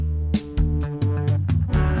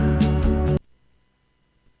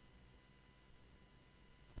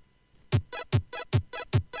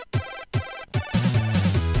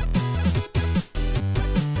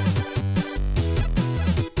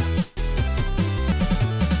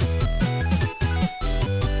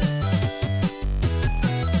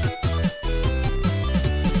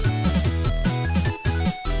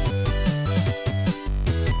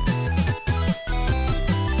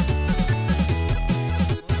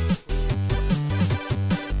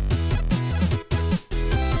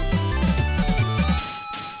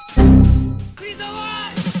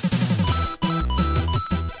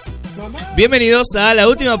Bienvenidos a la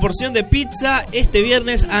última porción de pizza este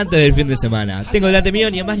viernes antes del fin de semana. Tengo delante mío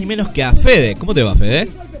ni más ni menos que a Fede. ¿Cómo te va, Fede?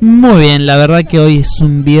 Muy bien, la verdad que hoy es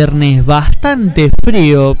un viernes bastante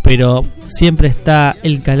frío, pero siempre está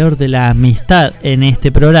el calor de la amistad en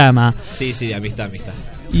este programa. Sí, amistad.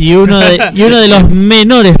 Y uno de los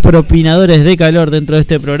menores propinadores de calor dentro de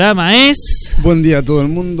este programa es... Buen día a todo el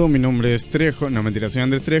mundo, mi nombre es Trejo. No, mentira, soy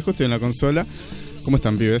Andrés Trejo, estoy en la consola. ¿Cómo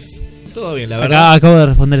están, pibes? Todo bien, la verdad. Acabo de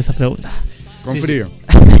responder esa pregunta. Con frío.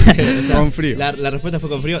 O sea, con frío. La respuesta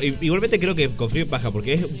fue con frío. Igualmente creo que con frío baja,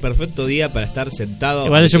 porque es un perfecto día para estar sentado.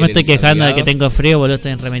 Igual yo me estoy quejando de que tengo frío, boludo,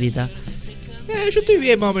 estoy en remerita. Yo estoy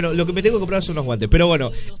bien, más o menos. Lo que me tengo que comprar son unos guantes. Pero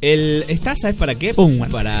bueno, ¿sabes para qué? Un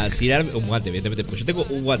guante. Para tirar un guante, evidentemente. Porque yo tengo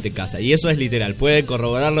un guante en casa. Y eso es literal. Pueden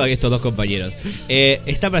corroborarlo aquí estos dos compañeros.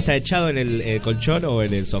 Está para estar echado en el colchón o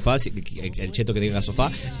en el sofá, el cheto que tenga el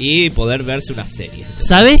sofá, y poder verse una serie.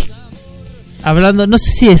 ¿Sabes? Hablando, no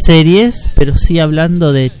sé si de series, pero sí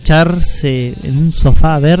hablando de echarse en un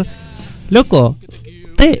sofá a ver. Loco,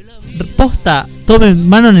 posta, tomen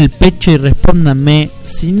mano en el pecho y respóndanme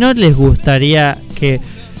si no les gustaría que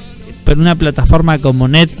por una plataforma como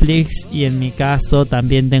Netflix, y en mi caso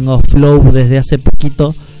también tengo Flow desde hace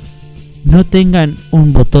poquito, no tengan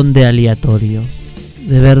un botón de aleatorio.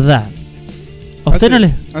 De verdad. ¿A usted no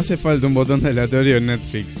le...? Hace falta un botón de aleatorio en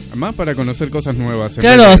Netflix, más para conocer cosas nuevas.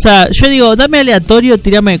 Claro, o sea, yo digo, dame aleatorio,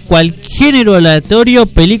 tirame cualquier género aleatorio,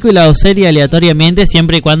 película o serie aleatoriamente,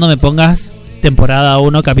 siempre y cuando me pongas temporada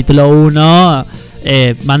 1, capítulo 1,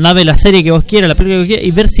 mandame la serie que vos quieras, la película que vos quieras,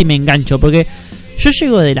 y ver si me engancho, porque yo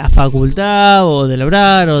llego de la facultad o de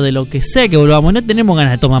laburar o de lo que sea que volvamos, no tenemos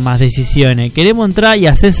ganas de tomar más decisiones, queremos entrar y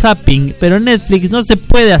hacer zapping, pero en Netflix no se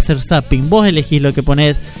puede hacer zapping, vos elegís lo que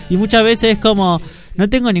ponés, y muchas veces es como... No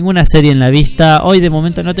tengo ninguna serie en la vista. Hoy de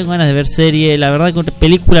momento no tengo ganas de ver serie. La verdad que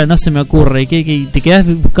película no se me ocurre. Que te quedas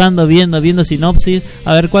buscando, viendo sinopsis,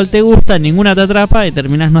 a ver cuál te gusta, ninguna te atrapa y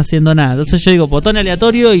terminás no haciendo nada. Entonces yo digo, botón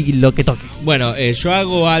aleatorio y lo que toque. Bueno, yo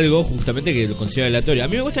hago algo justamente que lo considero aleatorio. A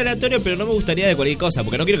mí me gusta aleatorio, pero no me gustaría de cualquier cosa,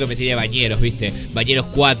 porque no quiero que me tire Bañeros, ¿viste? Bañeros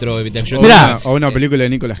 4. O una película de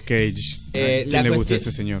Nicolas Cage. ¿Quién le gusta a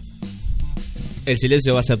ese señor? El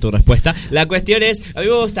silencio va a ser tu respuesta. La cuestión es, a mí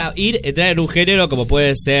me gusta entrar en un género como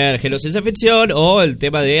puede ser género ciencia ficción o el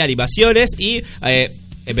tema de animaciones y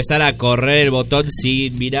empezar a correr el botón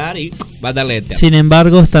sin mirar y mandarle enter. Sin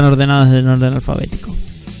embargo, están ordenados en orden alfabético.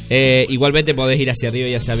 Igualmente podés ir hacia arriba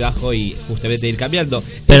y hacia abajo y justamente ir cambiando.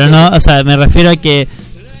 Pero no, o sea, me refiero a que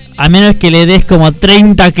a menos que le des como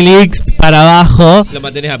 30 clics para abajo, lo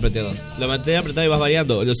mantenés apretado y vas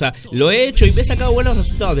variando. O sea, lo he hecho y me he sacado buenos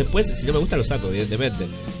resultados. Después, si no me gusta, lo saco, evidentemente.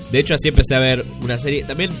 De hecho, así empecé a ver una serie.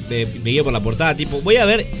 También me guío por la portada. Tipo, voy a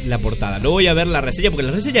ver la portada, no voy a ver la reseña, porque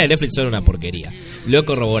las reseñas de Netflix son una porquería. Lo he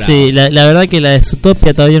corroborado. Sí, la verdad que la de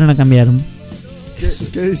Zootopia todavía no la cambiaron.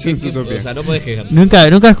 ¿Qué dice Zootopia? O sea, no podés quejarte.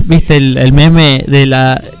 ¿Nunca viste el meme de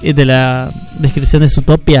la descripción de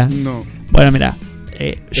Zootopia? No. Bueno, mira.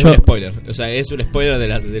 Es un spoiler, o sea, es un spoiler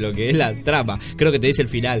de lo que es la trama. Creo que te dice el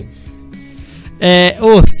final.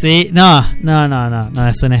 Sí, no,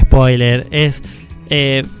 es un spoiler.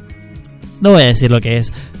 No voy a decir lo que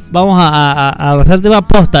es. Vamos a pasar tema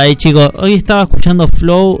posta ahí, chicos. Hoy estaba escuchando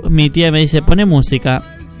Flow, mi tía me dice, pone música.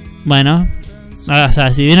 Bueno, o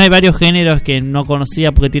sea, si bien hay varios géneros que no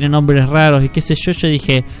conocía porque tienen nombres raros y qué sé yo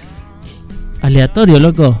dije, aleatorio,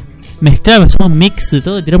 loco. Mezclamos, somos un mix de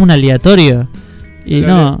todo y tiramos un aleatorio. Y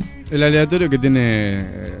el aleatorio que tiene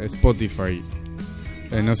Spotify,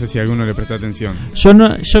 no sé si alguno le presta atención.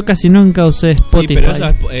 Yo casi nunca usé Spotify.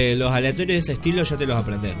 Sí, pero los aleatorios de ese estilo ya te los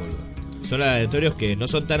aprendés, boludo. Son aleatorios que no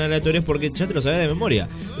son tan aleatorios porque ya te los sabes de memoria.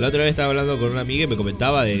 La otra vez estaba hablando con una amiga y me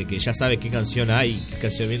comentaba de que ya sabe qué canción hay, qué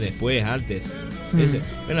canción viene después, antes. Es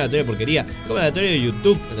una aleatoria porquería. Como el aleatorio de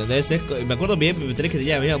YouTube, ¿entendés? Me acuerdo bien, me enteré que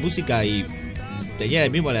tenía la misma música y tenía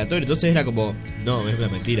el mismo aleatorio, entonces era como, no, es una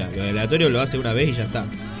mentira. El aleatorio lo hace una vez y ya está.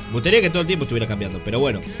 Me gustaría que todo el tiempo estuviera cambiando, pero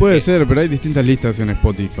bueno. Puede ser, pero hay distintas listas en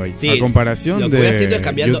Spotify. Sí, a comparación lo que de voy haciendo es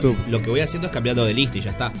cambiando, YouTube. Lo que voy haciendo es cambiando de lista y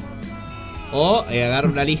ya está. O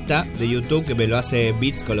agarro una lista de YouTube que me lo hace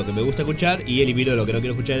beats con lo que me gusta escuchar y elimino lo que no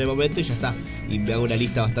quiero escuchar en el momento y ya está. Y me hago una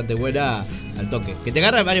lista bastante buena al toque. Que te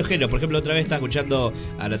agarra varios géneros. Por ejemplo, otra vez estaba escuchando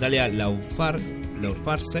a Natalia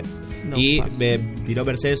Laurfarse y me tiró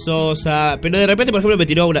Mercedes Sosa. Pero de repente, por ejemplo, me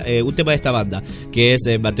tiró un tema de esta banda, que es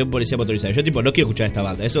Mató a un policía motorizado. Yo tipo, no quiero escuchar esta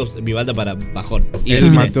banda. Eso es mi banda para bajón. Y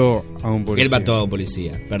él mató a un policía. Él mató a un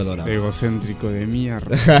policía, perdona. Egocéntrico de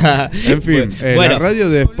mierda. En fin, bueno, ¿la radio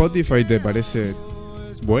de Spotify te parece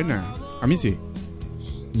buena? A mí sí.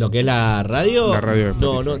 ¿Lo que es la radio? La radio de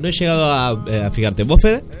Spotify. No he llegado a fijarte. ¿Vos,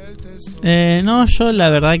 Fede? No, yo la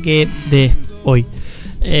verdad que de hoy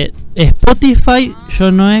Spotify,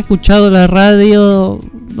 yo no he escuchado la radio.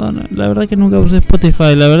 No, la verdad que nunca usé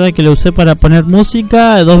Spotify. La verdad que lo usé para poner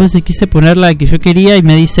música. 2 veces quise poner la que yo quería y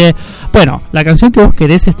me dice, bueno, la canción que vos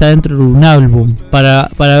querés está dentro de un álbum.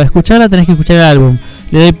 Para escucharla tenés que escuchar el álbum.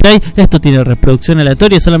 Le doy play, esto tiene reproducción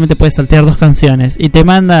aleatoria, solamente puedes saltear 2 canciones. Y te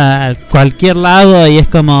manda a cualquier lado y es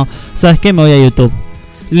como, ¿sabes qué? Me voy a YouTube.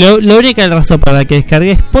 La única razón para la que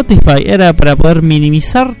descargué Spotify era para poder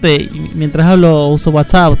minimizarte y mientras hablo uso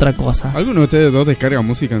WhatsApp, otra cosa. ¿Alguno de ustedes dos descarga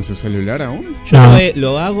música en su celular aún? Yo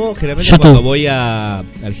lo hago generalmente cuando voy al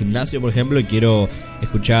gimnasio, por ejemplo, y quiero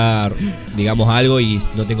escuchar, digamos, algo y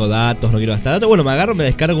no tengo datos, no quiero gastar datos. Bueno, me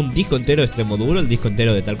descargo un disco entero de Extremoduro, el disco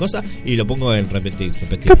entero de tal cosa, y lo pongo en repetir.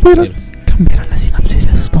 Cambiaron la sinopsis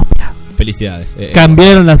de Zootopia. Felicidades.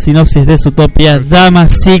 Cambiaron la sinopsis de Zootopia,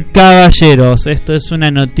 damas y caballeros. Esto es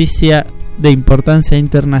una noticia de importancia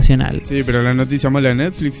internacional. Sí, pero la noticia mala de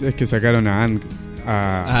Netflix es que sacaron a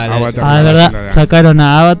Avatar. Ah, verdad, sacaron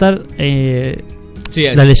a Avatar. Sí,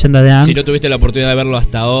 la leyenda de Aang. Si no tuviste la oportunidad de verlo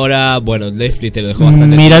hasta ahora, bueno, Netflix te lo dejó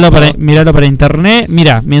bastante. Míralo para internet.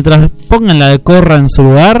 Mira, mientras pongan la de Korra en su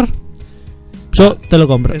lugar, yo te lo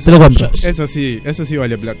compro. Eso sí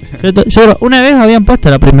vale plata. Yo una vez habían puesto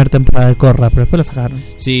la primera temporada de Korra, pero después la sacaron.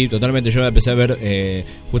 Sí, totalmente. Yo la empecé a ver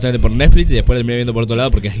justamente por Netflix y después la terminé viendo por otro lado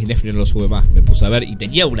porque Netflix no lo sube más. Me puse a ver y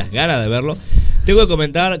tenía unas ganas de verlo. Tengo que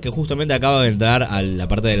comentar que justamente acaba de entrar a la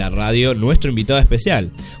parte de la radio nuestro invitado especial.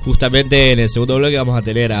 Justamente en el segundo bloque vamos a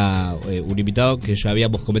tener a un invitado que ya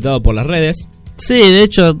habíamos comentado por las redes. Sí, de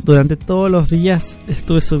hecho, durante todos los días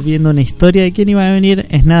estuve subiendo una historia de quién iba a venir.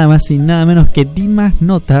 Es nada más y nada menos que Dimas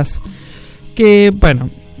Notas. Que, bueno,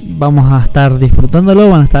 vamos a estar disfrutándolo.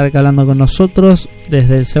 Van a estar hablando con nosotros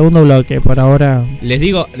desde el segundo bloque. Por ahora les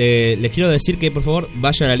digo, les quiero decir que por favor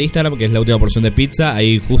vayan al Instagram, que es la última porción de pizza.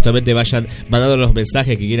 Ahí justamente vayan mandando los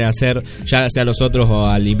mensajes que quieren hacer, ya sea a nosotros o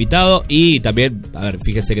al invitado. Y también, a ver,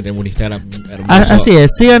 fíjense que tenemos un Instagram hermoso. Así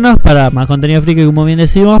es, síganos para más contenido friki, como bien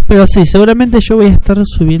decimos. Pero sí, seguramente yo voy a estar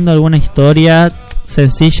subiendo alguna historia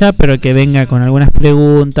sencilla, pero que venga con algunas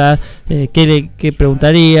preguntas. ¿Qué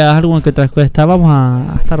preguntarías? Alguna que otra cosa. Vamos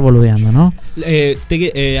a estar boludeando, ¿no?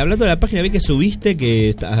 Hablando de la página, vi que subiste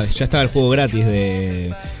que ya estaba el juego gratis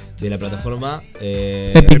de la plataforma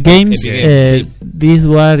Epic Games. Sí. This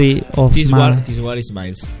War is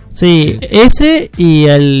Mine. Sí, ese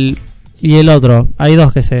y el otro. Hay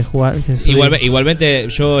dos que se juegan. Igualmente,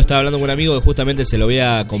 yo estaba hablando con un amigo que justamente se lo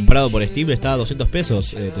había comprado por Steam. Estaba a 200 pesos,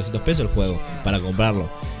 300 pesos el juego para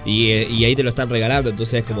comprarlo. Y ahí te lo están regalando.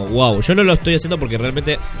 Entonces es como, wow. Yo no lo estoy haciendo porque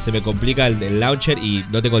realmente se me complica el launcher y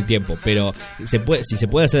no tengo el tiempo. Pero si se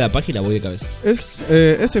puede hacer la página, voy de cabeza.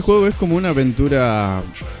 Ese juego es como una aventura...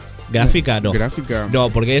 ¿Gráfica? No. ¿Gráfica? No,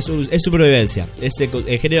 porque es supervivencia.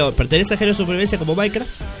 Pertenece al género de supervivencia como Minecraft.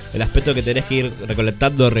 El aspecto que tenés que ir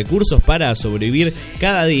recolectando recursos para sobrevivir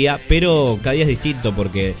cada día. Pero cada día es distinto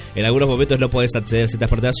porque en algunos momentos no podés acceder a ciertas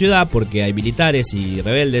partes de la ciudad porque hay militares y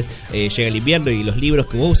rebeldes. Llega el invierno y los libros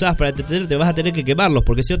que vos usabas para entretener te vas a tener que quemarlos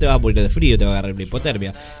porque si no te vas a morir de frío, te va a agarrar una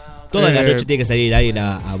hipotermia. Toda la noche tiene que salir alguien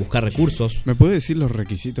a buscar recursos. ¿Me puede decir los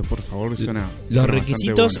requisitos, por favor? Los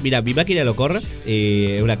requisitos, bueno. Mira, mi máquina lo corre,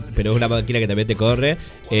 pero es una máquina que también te corre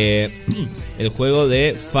el juego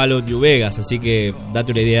de Fallout New Vegas. Así que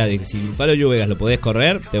date una idea de que si Fallout New Vegas lo podés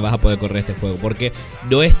correr, te vas a poder correr este juego. Porque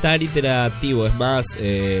no es tan interactivo, es más...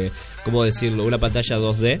 ¿cómo decirlo? Una pantalla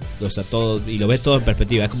 2D, o sea, todo, y lo ves todo en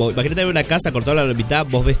perspectiva. Es como, imagínate una casa cortada a la mitad,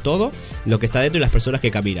 vos ves todo lo que está dentro y las personas que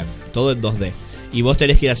caminan, todo en 2D. Y vos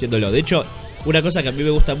tenés que ir haciéndolo. De hecho, una cosa que a mí me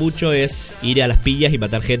gusta mucho es ir a las pillas y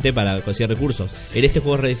matar gente para conseguir recursos. En este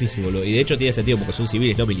juego es re difícil, boludo. Y de hecho tiene sentido porque son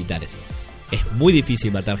civiles, no militares. Es muy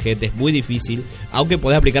difícil matar gente, es muy difícil, aunque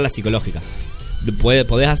podés aplicar la psicológica.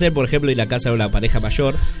 Podés hacer, por ejemplo, ir a la casa de una pareja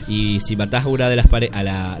mayor y si matás a una de las a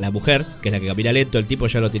la mujer, que es la que camina lento, el tipo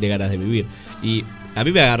ya no tiene ganas de vivir. Y a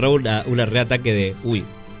mí me agarró una reataque de, uy,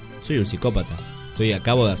 soy un psicópata.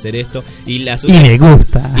 Acabo de hacer esto. Y me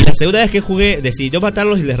gusta. Y la segunda vez que jugué, decidí no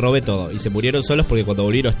matarlos y les robé todo. Y se murieron solos porque cuando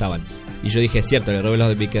volví no estaban. Y yo dije, cierto, le robé los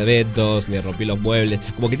de mis eventos, le rompí los muebles.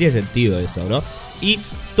 Como que tiene sentido eso, ¿no? Y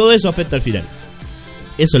todo eso afecta al final.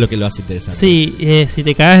 Eso es lo que lo hace interesante. Sí, si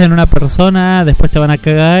te cagas en una persona, después te van a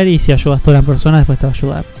cagar. Y si ayudas a una persona, después te va a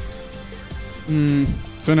ayudar.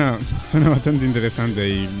 Suena bastante interesante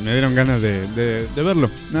y me dieron ganas de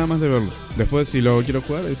verlo, nada más de verlo. Después si lo quiero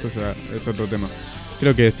jugar, eso es otro tema.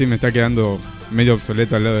 Creo que Steam está quedando medio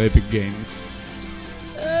obsoleto al lado de Epic Games.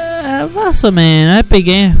 Más o menos, es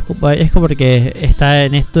pequeño, es como porque está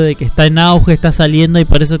en esto de que está en auge, está saliendo y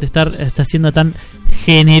por eso te está siendo tan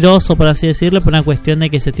generoso, por así decirlo, por una cuestión de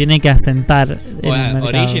que se tiene que asentar en el mercado.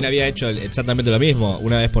 Origin había hecho exactamente lo mismo,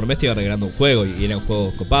 una vez por mes te iba regalando un juego y eran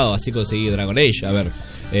juegos copados, así conseguí Dragon Age, a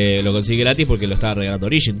ver, lo conseguí gratis porque lo estaba regalando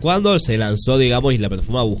Origin. Cuando se lanzó, digamos, y la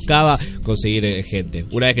plataforma buscaba conseguir gente,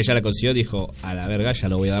 una vez que ya la consiguió dijo, a la verga, ya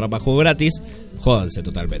no voy a dar más juegos gratis, jódanse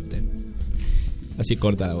totalmente. Así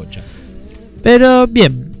corta la bocha. Pero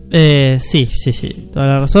bien, sí, toda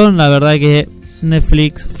la razón. La verdad que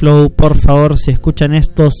Netflix, Flow, por favor, si escuchan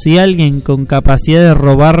esto, si alguien con capacidad de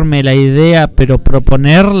robarme la idea, pero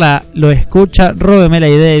proponerla, lo escucha, róbeme la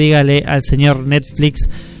idea y dígale al señor Netflix,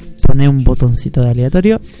 pone un botoncito de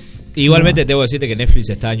aleatorio. Igualmente tengo que decirte que Netflix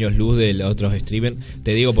está a años luz de los otros streamers.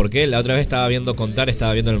 Te digo por qué. La otra vez estaba viendo Contar,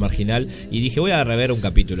 estaba viendo El Marginal y dije voy a rever un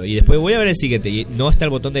capítulo y después voy a ver el siguiente y no está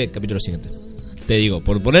el botón de capítulo siguiente. Te digo,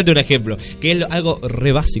 por ponerte un ejemplo, que es algo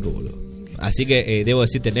re básico, boludo. Así que debo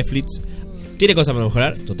decirte, Netflix tiene cosas para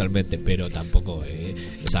mejorar, totalmente, pero tampoco,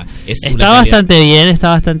 o sea, está bastante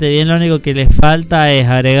bien. Lo único que le falta es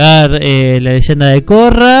agregar la leyenda de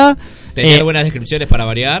Korra, tener buenas descripciones para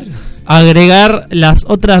variar, agregar las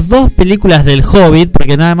otras 2 películas del Hobbit,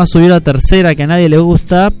 porque nada más subió la tercera que a nadie le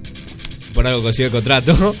gusta, por algo consigue el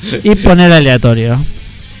contrato, y poner aleatorio.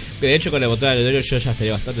 De hecho, con el botón aleatorio yo ya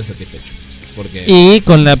estaría bastante satisfecho. Porque... Y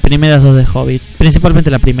con las primeras 2 de Hobbit,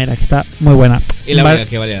 principalmente la primera, que está muy buena. Y la única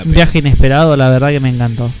que vale la pena. Un viaje inesperado, la verdad que me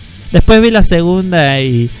encantó. Después vi la segunda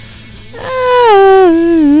y...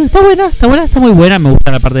 está muy buena. Me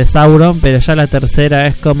gusta la parte de Sauron, pero ya la tercera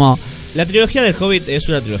es como... La trilogía del Hobbit es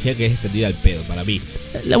una trilogía que es extendida al pedo, para mí.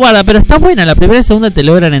 Bueno, pero está buena, la primera y segunda te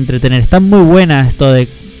logran entretener. Está muy buena esto de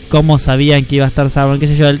cómo sabían que iba a estar Sauron, qué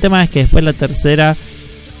sé yo. El tema es que después la tercera...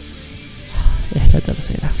 Es la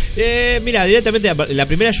tercera. Mira, directamente la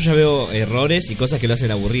primera yo ya veo errores y cosas que lo hacen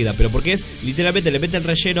aburrida, pero porque es literalmente le meten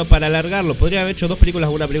relleno para alargarlo. Podrían haber hecho 2 películas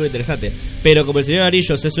o una película interesante, pero como El Señor de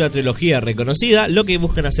Anillos es una trilogía reconocida, lo que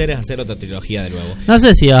buscan hacer es hacer otra trilogía de nuevo. No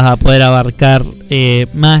sé si vas a poder abarcar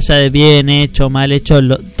más allá de bien hecho, mal hecho,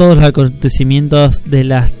 todos los acontecimientos de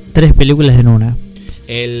las 3 películas en una.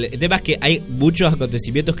 El tema es que hay muchos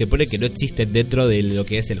acontecimientos que ponen que no existen dentro de lo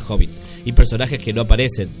que es el Hobbit. Y personajes que no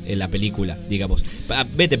aparecen en la película, digamos.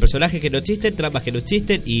 Vete, personajes que no existen, tramas que no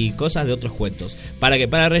existen y cosas de otros cuentos. Para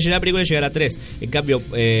rellenar la película y llegar a 3. En cambio,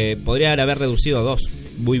 podrían haber reducido a 2.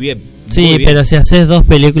 Muy bien. Sí, muy bien. Pero si haces 2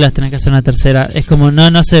 películas tenés que hacer una tercera. Es como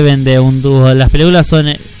no se vende un dúo. Las películas son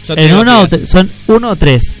en uno son 1 o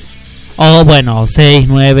 3. O bueno, 6,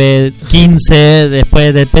 9, 15,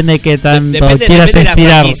 después depende de qué tanto quieras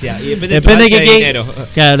estirar. Depende de qué dinero.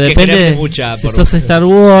 Claro, depende si sos Star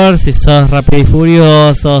Wars, si sos Rápido y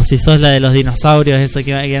Furioso, si sos la de los dinosaurios, eso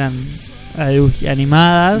que eran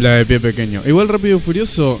animadas. La de pie pequeño. Igual Rápido y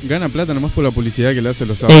Furioso gana plata nomás por la publicidad que le hacen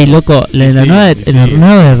los autos. Ey, loco, la nueva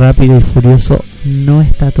de Rápido y Furioso no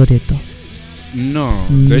está Toretto. No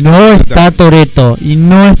está Toretto y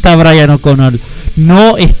no está Brian O'Connor.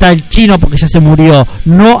 No está el chino porque ya se murió.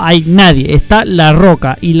 No hay nadie. Está La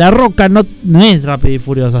Roca. Y La Roca no es Rápido y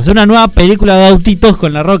Furioso. Hace una nueva película de autitos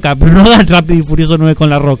con La Roca, pero no da Rápido y Furioso 9 con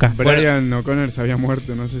La Roca. Brian O'Connor se había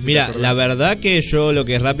muerto, no sé si. Mira, la verdad que yo lo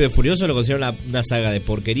que es Rápido y Furioso lo considero una saga de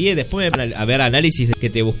porquería. Y después a ver análisis que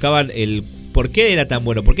te buscaban el por qué era tan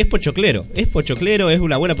bueno. Porque es pochoclero. Es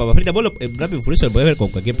una buena papa frita. Vos Rápido y Furioso lo podés ver con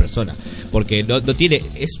cualquier persona. Porque no tiene...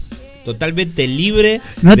 Es totalmente libre.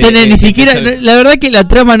 No tenés ni siquiera. La verdad que la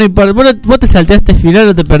trama no importa. Vos te salteaste el final,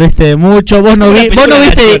 no te perdiste de mucho. Vos no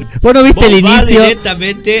viste el inicio.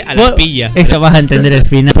 Directamente a las pillas. Eso vas a entender el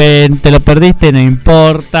final. Te lo perdiste, no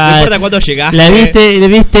importa. No importa cuándo llegaste. Le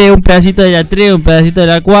viste un pedacito de la 3, un pedacito de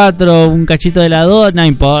la 4, un cachito de la 2. No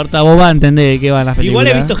importa. Vos vas a entender de qué van las películas.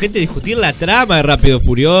 Igual he visto gente discutir la trama de Rápido y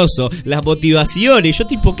Furioso, las motivaciones. Yo,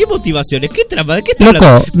 tipo, ¿qué motivaciones? ¿Qué trama? ¿De qué está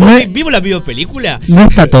hablando? ¿Vimos la misma película? No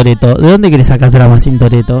está Toretto. ¿De dónde querés sacar trama sin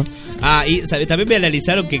Toretto? Y también me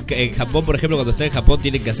analizaron que en Japón, por ejemplo, cuando están en Japón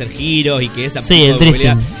tienen que hacer giros y que esa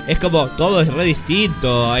movilidad es como todo es re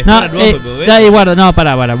distinto.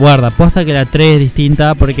 Guarda. Posta que la 3 es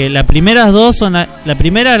distinta porque las primeras 2 son la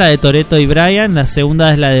primera es la de Toretto y Brian, la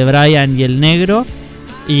segunda es la de Brian y el negro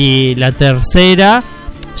y la tercera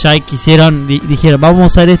ya dijeron vamos a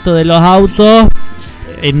usar esto de los autos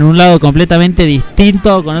en un lado completamente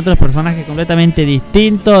distinto, con otros personajes completamente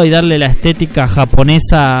distintos y darle la estética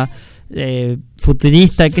japonesa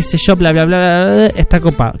futurista, qué sé yo, bla bla bla, bla, está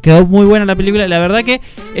copado. Quedó muy buena la película, la verdad que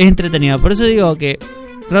es entretenida. Por eso digo que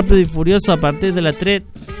Rápido y Furioso a partir de la 3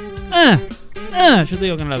 yo te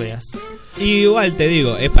digo que no la veas. Y igual te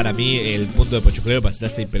digo, es para mí el punto de pochoclero para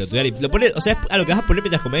sentarse y pelotudear. Y lo pones, o sea, es a lo que vas a poner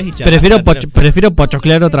mientras comes y charlas. Prefiero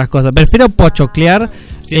pochoclear otras cosas. Prefiero pochoclear.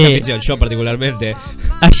 Ciencia ficción, yo particularmente.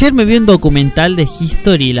 Ayer me vi un documental de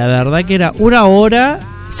History. La verdad que era 1 hora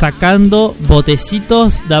sacando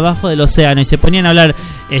botecitos de abajo del océano. Y se ponían a hablar.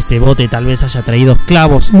 Este bote tal vez haya traído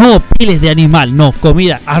esclavos. No, pieles de animal. No,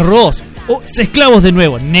 comida, arroz. Esclavos de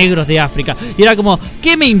nuevo, negros de África. Y era como,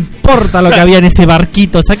 ¿qué me importa lo que había en ese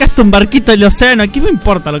barquito? Sacaste un barquito del océano, ¿qué me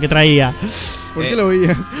importa lo que traía? ¿Por qué lo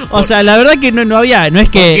veías? O sea, la verdad que no había, no es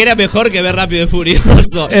que... Porque era mejor que ver Rápido y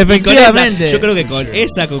Furioso. Efectivamente. Yo creo que con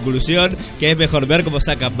esa conclusión, que es mejor ver cómo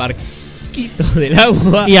sacan barquitos del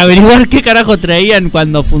agua. Y averiguar qué carajo traían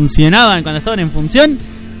cuando funcionaban, cuando estaban en función.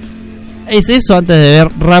 Es eso antes de ver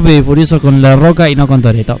Rápido y Furioso con La Roca y no con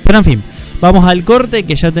Toretto. Pero en fin, vamos al corte,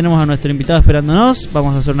 que ya tenemos a nuestro invitado esperándonos.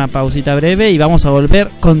 Vamos a hacer una pausita breve y vamos a volver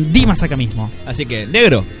con Dimas acá mismo. Así que,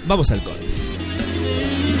 negro, vamos al corte.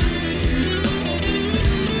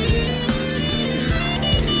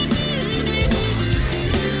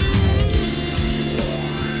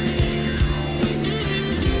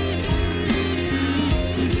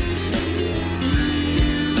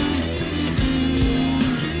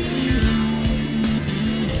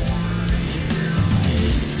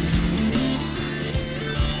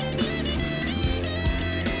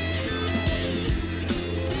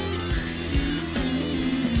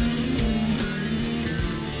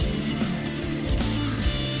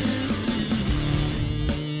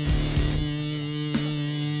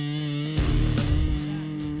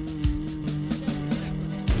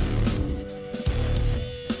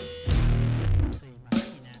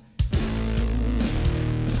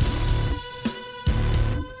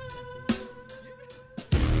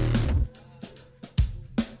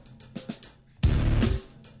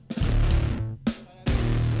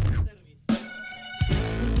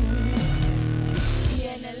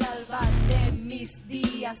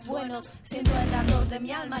 Buenos, siento el ardor de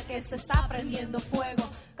mi alma que se está prendiendo fuego.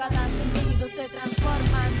 Cada sentido se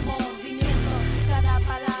transforma en movimiento. Cada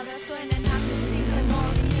palabra suena en acto sin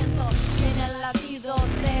remordimiento. Y en el latido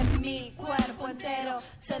de mi cuerpo entero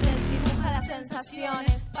se desdibuja la sensación,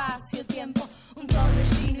 espacio, tiempo. Un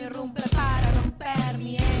torbellino irrumpe para romper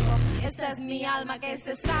mi ego. Esta es mi alma que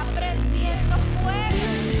se está prendiendo fuego.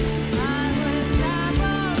 Algo está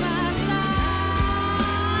por pasar.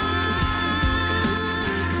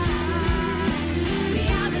 Mi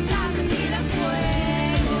alma está prendida en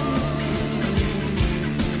fuego.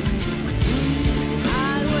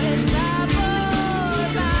 Algo está por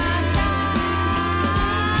pasar.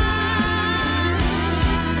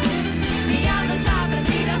 Mi alma está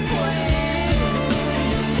prendida en fuego.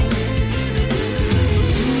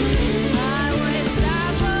 Algo está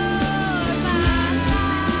por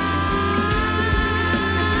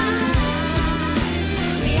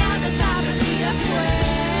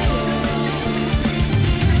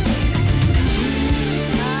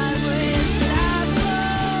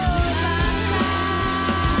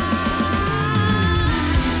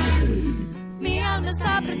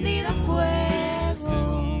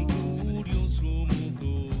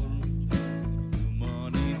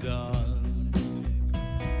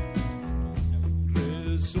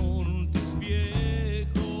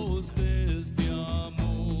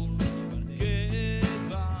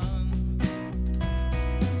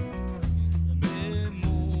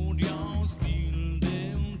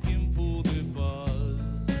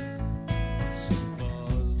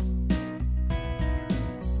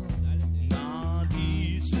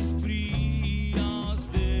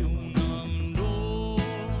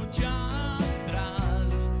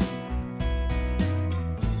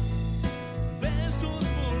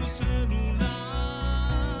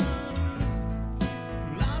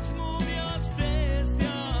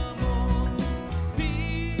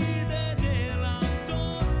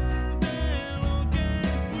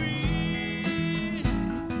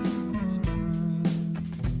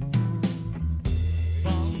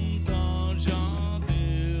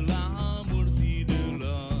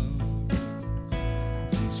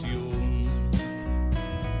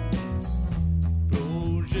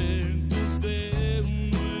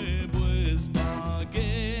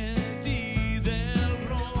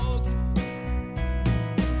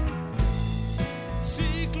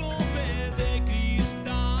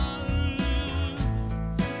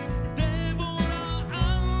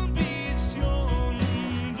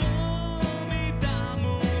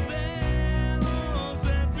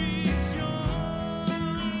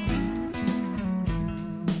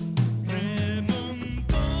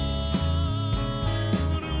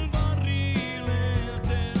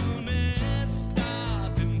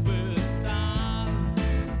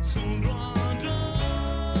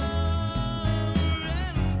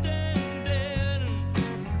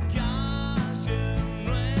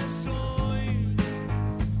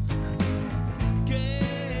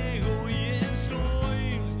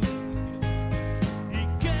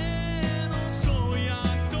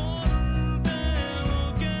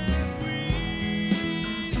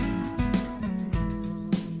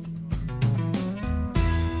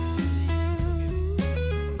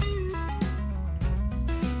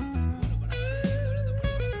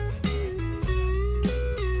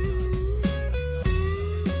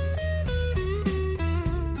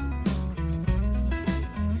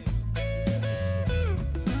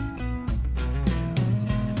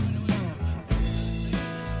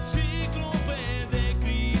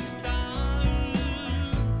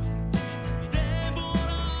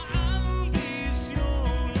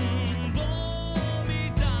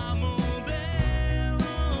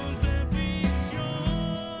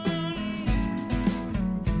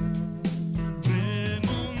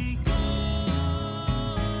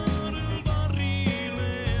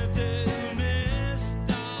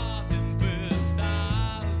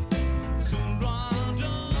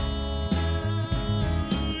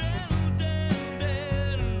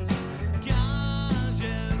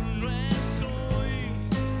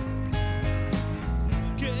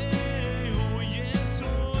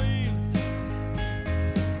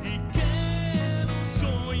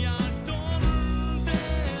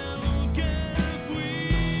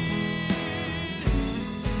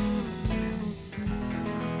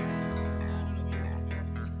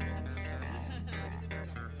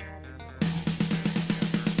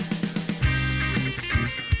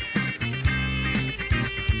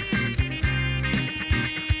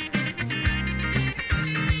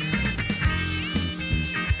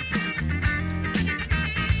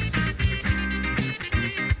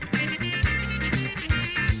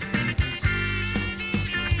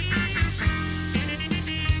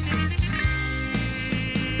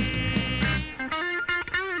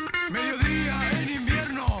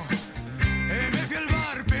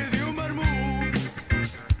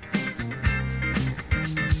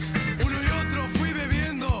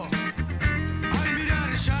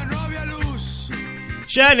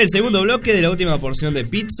Ya en el segundo bloque de la última porción de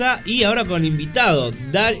pizza y ahora con invitado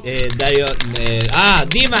Dario.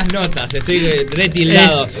 Dimas Notas, estoy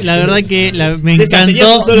retildado. La verdad que me César, encantó.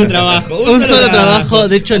 tenías un solo trabajo. Un solo trabajo.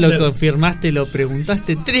 De hecho, lo confirmaste, lo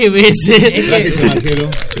preguntaste 3 veces. Gracias, Marquero,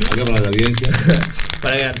 acá para la audiencia.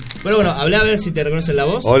 Pero bueno, hablá a ver si te reconocen la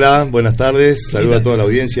voz. Hola, buenas tardes, saludos a toda la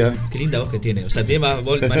audiencia. Qué linda voz que tiene. O sea, tiene más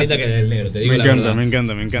linda que el negro, te digo la verdad. Me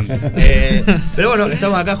encanta. Pero bueno,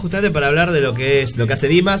 estamos acá justamente para hablar de lo que hace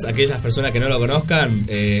Dimas. Aquellas personas que no lo conozcan,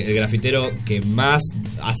 el grafitero que más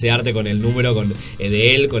hace arte con el número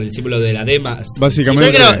de él, con el símbolo de la Dema.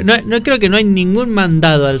 Básicamente. No creo que no hay ningún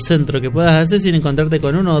mandado al centro que puedas hacer sin encontrarte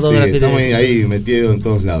con uno o dos grafiteros. Estamos ahí metidos en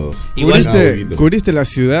todos lados. Igual cubriste la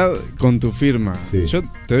ciudad con tu firma. Sí. Yo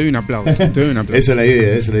te doy un aplauso. Esa es la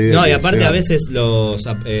idea. No, y aparte a veces lo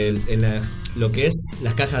que es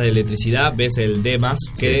las cajas de electricidad, ves el Demas,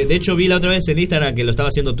 que de hecho vi la otra vez en Instagram que lo estaba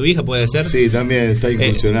haciendo tu hija, ¿puede ser? Sí, también está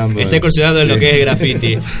incursionando. Está incursionando en lo que es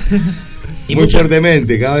graffiti. Y muy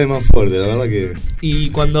fuertemente, cada vez más fuerte, la verdad que...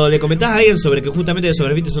 Y cuando le comentás a alguien sobre que justamente esos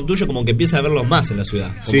grafitis son tuyos, como que empieza a verlos más en la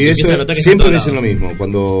ciudad. Como sí, eso siempre me dicen lo mismo.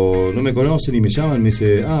 Cuando no me conocen y me llaman, me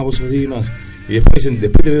dicen, vos sos Dimas. Y después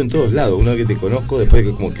te veo en todos lados. Una vez que te conozco, después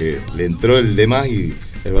que como que le entró el demás y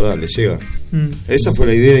es verdad, le llega. Esa fue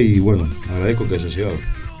la idea y bueno, agradezco que haya llegado.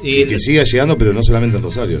 Y que siga llegando, pero no solamente en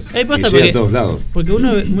Rosario, que llegue a todos lados. Porque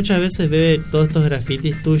uno muchas veces ve todos estos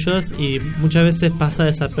grafitis tuyos y muchas veces pasa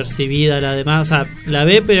desapercibida la demás, o sea, la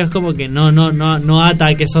ve pero es como que no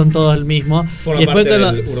ata que son todos el mismo. Forma y después parte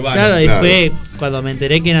del urbano. Claro, después cuando me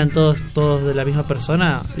enteré que eran todos de la misma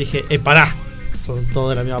persona, dije, pará, son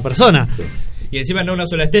todos de la misma persona. Sí. Y encima no una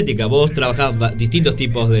sola estética, vos trabajás distintos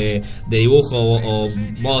tipos de dibujo o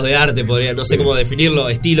modos de arte, no sé cómo definirlo,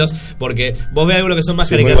 estilos, porque vos ves algunos que son más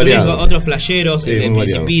caricaturescos, otros flasheros, el de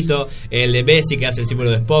Principito, el de Bessie que hace el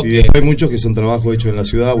símbolo de Spock. Y después hay muchos que son trabajos hechos en la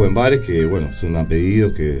ciudad o en bares que, bueno, son a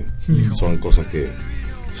pedidos, que son cosas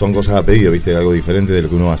a pedido, ¿viste? Algo diferente de lo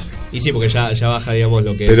que uno hace. Y sí, porque ya baja, digamos,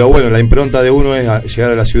 lo que Pero bueno, la impronta de uno es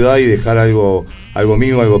llegar a la ciudad y dejar algo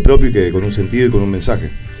mío, algo propio y que con un sentido y con un mensaje.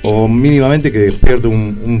 O mínimamente que despierte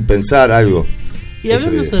un pensar algo. Y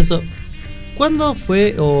hablando de eso, ¿cuándo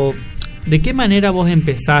fue o de qué manera vos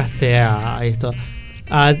empezaste a esto?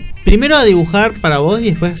 Primero a dibujar para vos y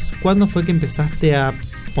después, ¿cuándo fue que empezaste a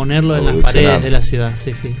ponerlo en las paredes de la ciudad?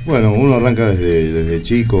 Sí. Bueno, uno arranca desde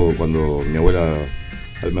chico, cuando mi abuela,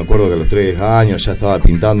 me acuerdo que a los 3 años ya estaba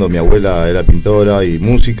pintando, mi abuela era pintora y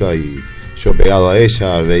música y yo pegado a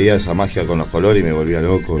ella, veía esa magia con los colores y me volvía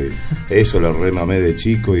loco y eso lo remamé de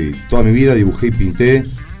chico y toda mi vida dibujé y pinté,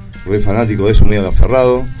 re fanático de eso, muy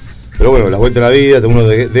aferrado. Pero bueno, las vueltas de la vida, uno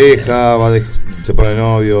se pone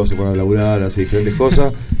novio, se pone a laburar, hace diferentes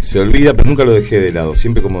cosas, se olvida, pero nunca lo dejé de lado,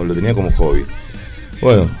 siempre lo tenía como hobby.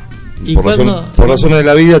 Bueno, por razones de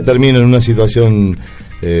la vida termino en una situación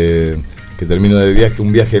que termino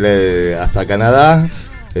un viaje hasta Canadá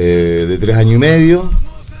de 3 años y medio.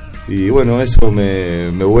 Y bueno, eso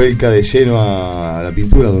me vuelca de lleno a la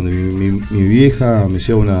pintura, donde mi vieja me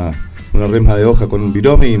lleva una resma de hoja con un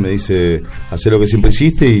virome y me dice, hacé lo que siempre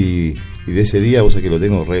hiciste y de ese día, vos sabés que lo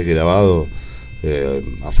tengo re grabado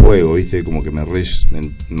a fuego, ¿viste? Como que me re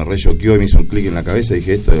choqueó y me hizo un clic en la cabeza y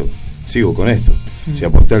dije, sigo con esto. Si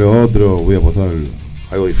aposté a lo otro, voy a apostar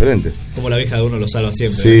algo diferente. Como la vieja de uno lo salva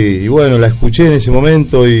siempre. Sí, y bueno, la escuché en ese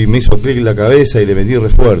momento y me hizo clic en la cabeza y le metí re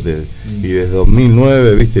fuerte. Y desde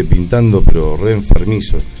 2009, viste, pintando, pero re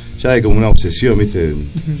enfermizo. Ya hay como una obsesión, viste.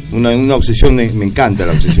 Una obsesión, me encanta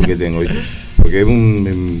la obsesión que tengo, viste. Porque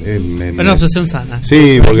una obsesión sana.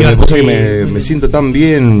 Sí, porque me pasa que me siento tan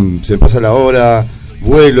bien, se me pasa la hora,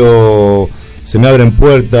 vuelo, se me abren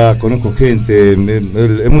puertas, conozco gente,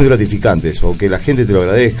 es muy gratificante eso, que la gente te lo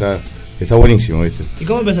agradezca. Está buenísimo, ¿viste? ¿Y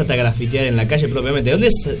cómo empezaste a grafitear en la calle propiamente? ¿De dónde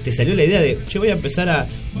te salió la idea de, voy a empezar a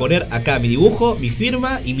poner acá mi dibujo, mi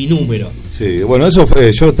firma y mi número? Sí, bueno, eso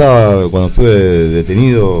fue, cuando estuve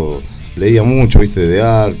detenido, leía mucho, ¿viste? De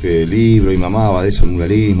arte, libros y mamaba de eso, el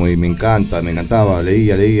muralismo, y me encantaba,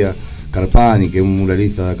 leía Carpani, que es un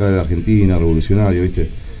muralista de acá de la Argentina, revolucionario,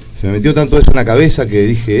 ¿viste? Se me metió tanto eso en la cabeza que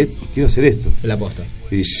dije, quiero hacer esto. La posta.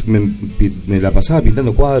 Y me la pasaba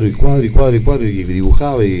pintando cuadro y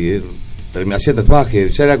dibujaba y me hacía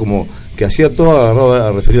tatuajes, ya era como que hacía todo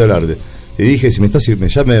agarrado referido al arte. Y dije, se me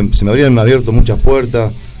habrían abierto muchas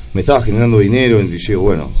puertas, me estaba generando dinero, y yo digo,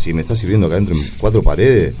 bueno, si me está sirviendo acá dentro en 4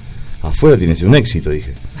 paredes, afuera tiene que ser un éxito,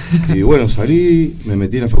 dije. Y bueno, salí, me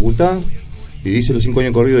metí en la facultad y hice los 5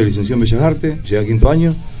 años corridos de licenciatura en Bellas Artes, llegué al 5º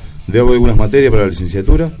año, debo algunas materias para la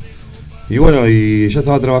licenciatura. Y bueno, y ya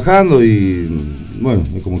estaba trabajando y bueno,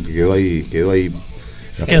 como que quedó ahí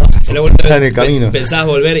Está en el camino. Pensabas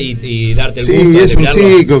volver y darte el Sí, gusto de es un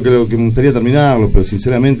terminarlo. ciclo que me gustaría terminarlo, pero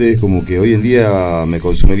sinceramente es como que hoy en día me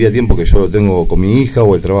consumiría tiempo que yo lo tengo con mi hija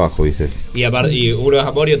o el trabajo, ¿viste? Y uno es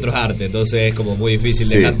amor y otro es arte, entonces es como muy difícil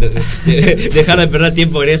Sí. dejar de perder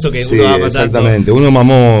tiempo en eso que Sí, uno ama tanto. exactamente. Uno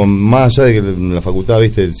mamó, más allá de que en la facultad,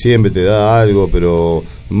 ¿viste? Siempre te da algo, pero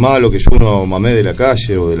más lo que yo uno mamé de la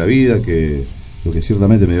calle o de la vida que lo que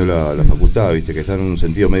ciertamente me dio la facultad, ¿viste? Que está en un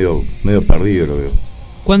sentido medio perdido, lo veo.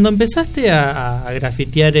 Cuando empezaste a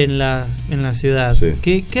grafitear en la ciudad, Sí.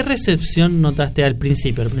 ¿qué recepción notaste al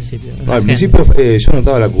principio? No, al principio yo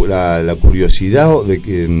notaba la curiosidad de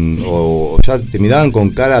que o ya te miraban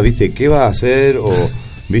con cara, ¿viste? ¿Qué va a hacer? O,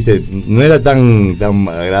 ¿viste? No era tan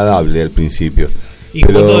agradable al principio. Y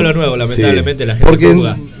como todo lo nuevo, lamentablemente, la gente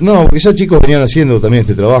juzga. Porque ya chicos venían haciendo también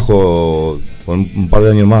este trabajo con un par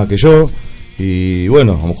de años más que yo. Y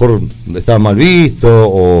bueno, a lo mejor estaba mal visto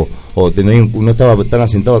o no estaba tan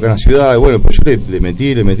asentado acá en la ciudad. Y bueno, pues yo le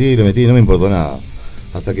metí, no me importó nada.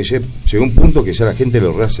 Hasta que llegó un punto que ya la gente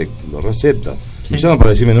lo reacepta. Me llaman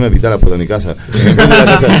para decirme no me pinta la puerta de mi casa. Me pinta la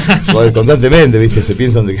casa constantemente, ¿viste? Se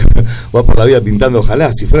piensan de que vas por la vida pintando.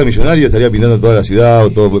 Ojalá, si fuera millonario estaría pintando toda la ciudad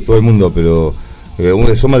o todo el mundo, pero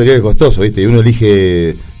son materiales costosos, ¿viste? Y uno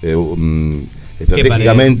elige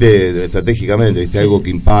estratégicamente, ¿viste? Algo que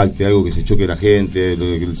impacte, algo que se choque la gente,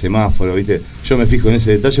 el semáforo, ¿viste? Yo me fijo en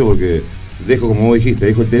ese detalle porque dejo, como vos dijiste,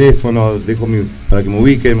 dejo el teléfono, para que me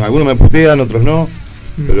ubiquen. Algunos me putean, otros no,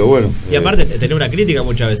 pero bueno. Y aparte, tener una crítica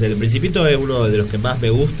muchas veces. El Principito es uno de los que más me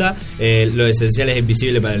gusta. Lo esencial es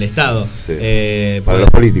invisible para el Estado. Sí. Para los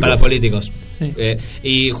políticos. Para los políticos. Sí.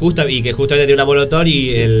 Y que justamente tiene una molotov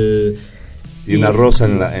y una rosa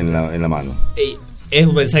en la mano. Es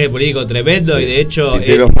un mensaje político tremendo, sí. Y de hecho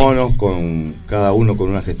pinté los monos con cada uno con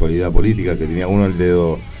una gestualidad política, que tenía uno el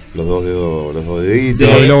dedo, los dos deditos,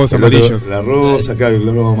 sí, los globos amarillos, la rosa, claro, el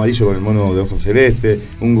globo amarillo con el mono de ojos celeste,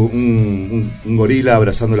 un gorila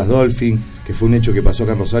abrazando las Dolphin, que fue un hecho que pasó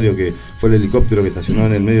acá en Rosario, que fue el helicóptero que estacionó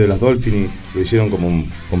en el medio de las Dolphin y lo hicieron como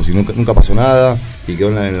si nunca pasó nada, y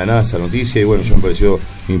quedó en la nada esa noticia. Y bueno, yo me pareció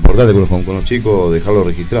importante con los chicos dejarlo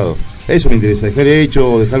registrado. Eso me interesa, dejar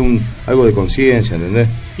hecho, dejar algo de conciencia, ¿entendés?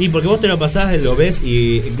 Y porque vos te lo pasás, lo ves,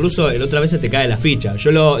 y incluso en otras veces te cae la ficha.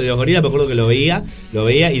 Yo los gorilas me acuerdo que lo veía,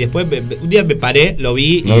 y después un día me paré, lo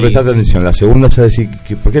vi. No prestaste atención, la segunda ya decís,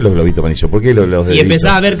 ¿por qué los globitos amarillos? ¿Por qué los deditos? Y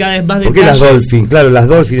empezás a ver cada vez más detalles. ¿Por qué las Dolphin? Claro, las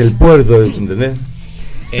Dolphin, el puerto, ¿entendés?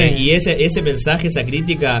 Y ese mensaje, esa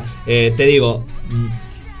crítica, te digo,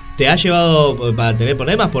 te ha llevado para tener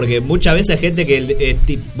problemas, porque muchas veces hay gente que,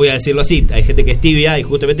 voy a decirlo así, hay gente que es tibia y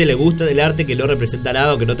justamente le gusta el arte que no representa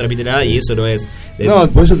nada o que no transmite nada, y eso no es. No,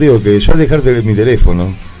 por eso te digo que yo al dejarte mi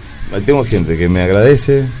teléfono, tengo gente que me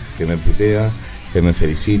agradece, que me putea, que me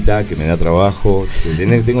felicita, que me da trabajo,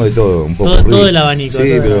 tengo de todo, un poco. Todo el abanico.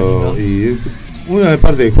 Sí, pero una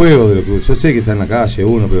parte del juego, de lo que yo sé que está en la calle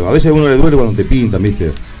pero a veces a uno le duele cuando te pintan,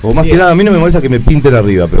 ¿viste? O más que nada, a mí no me molesta que me pinten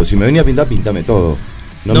arriba, pero si me venía a pintar, pintame todo.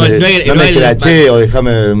 No me escraché o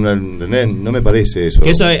déjame, no me parece eso.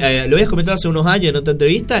 Eso lo habías comentado hace unos años en otra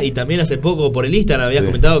entrevista, y también hace poco por el Instagram habías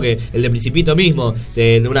comentado que el de Principito mismo,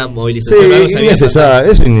 en una movilización. Eso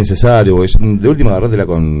es innecesario, porque de última agarrátela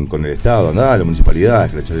con el Estado, andá a la municipalidad,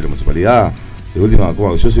 escracharle a la municipalidad. De última,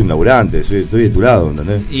 yo soy un laburante, estoy de tu lado,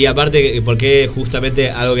 ¿entendés? Y aparte, porque justamente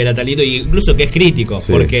algo que era tan lindo, y incluso que es crítico, sí.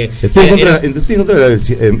 Porque estoy en contra entre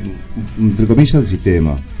comillas, del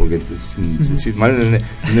sistema, porque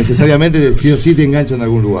necesariamente sí o sí te enganchan en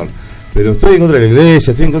algún lugar. Pero estoy en contra de la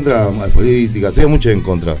iglesia, estoy en contra de la política, estoy mucho en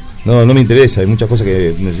contra. No me interesa, hay muchas cosas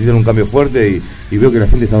que necesitan un cambio fuerte y veo que la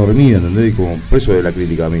gente está dormida, ¿entendés? Y como por eso es la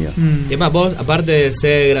crítica mía. Es más, vos, aparte de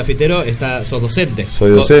ser grafitero, sos docente.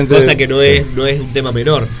 Soy docente. Cosa que no es un tema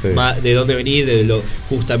menor. Sí. Más de dónde venís,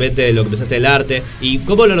 justamente de lo que pensaste del arte. ¿Y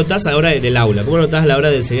cómo lo notás ahora en el aula? ¿Cómo lo notás a la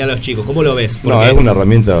hora de enseñar a los chicos? ¿Cómo lo ves? No, es una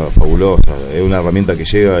herramienta fabulosa, es una herramienta que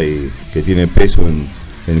llega y que tiene peso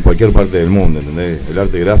en cualquier parte del mundo, ¿entendés? El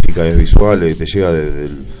arte gráfica es visual, te llega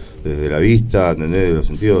desde la vista, ¿entendés? De los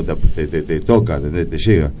sentidos te toca, ¿entendés? Te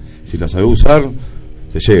llega. Si la sabés usar,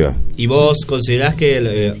 te llega. ¿Y vos considerás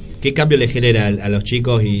que qué cambio le genera a los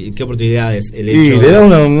chicos y qué oportunidades el hecho? Y le da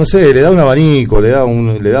le da un abanico, le da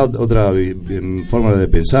otra forma de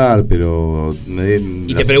pensar, pero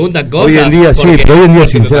y te preguntan cosas. Hoy en día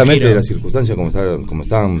sinceramente las circunstancias como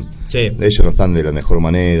están, sí. Ellos no están de la mejor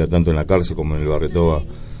manera, tanto en la cárcel como en el Barretoa.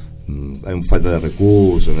 Hay una falta de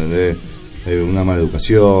recursos, ¿entendés? Hay una mala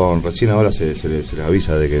educación. Recién ahora se les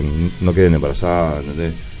avisa de que no queden embarazadas,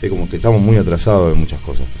 ¿entendés? Es como que estamos muy atrasados en muchas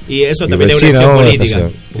cosas. Y eso también es una acción política.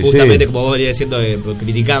 Justamente, como vos venías diciendo,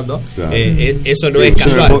 criticando. Claro. Eso no es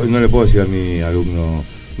casual. No le puedo decir a mi alumno,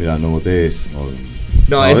 mirá, no votés.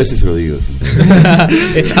 No, a veces se lo digo. Sí.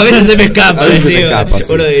 A veces se me escapa, A veces se me escapa,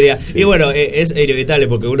 uno sí. diría. Sí. Y bueno, es inevitable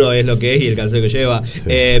porque uno es lo que es y el cansancio que lleva. Sí.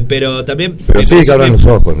 Pero también. Pero sí me que abran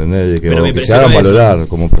impresiona- los ojos, ¿entendés? De que, Pero me o que se impresiona hagan eso. valorar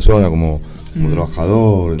como persona, como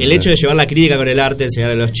trabajador. El ¿entendés? hecho de llevar la crítica con el arte,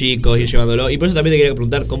 enseñar a los chicos, ir llevándolo. Y por eso también te quería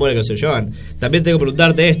preguntar cómo era que se llevan. También tengo que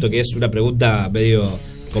preguntarte esto, que es una pregunta medio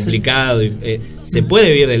complicada. ¿Se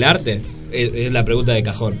puede vivir del arte? Es la pregunta de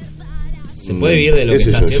cajón. ¿Se puede vivir de lo ¿Qué que sé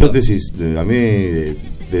está yo? haciendo? A mí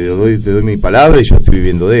te doy mi palabra y yo estoy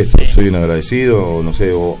viviendo de esto. Soy un agradecido, o no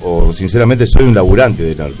sé, o sinceramente soy un laburante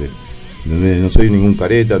del arte. ¿Entendés? No soy ningún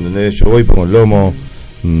careta, ¿entendés? Yo voy, pongo el lomo,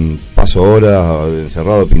 paso horas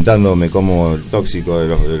encerrado pintando, me como el tóxico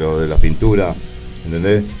de las pinturas,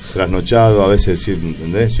 ¿entendés? Trasnochado, a veces, sí,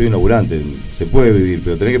 ¿entendés? Soy un laburante, se puede vivir,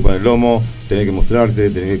 pero tenés que poner el lomo, tenés que mostrarte,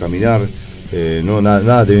 tenés que caminar,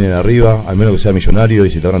 nada te viene de arriba, al menos que sea millonario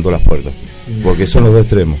y se te abran todas las puertas, porque son los dos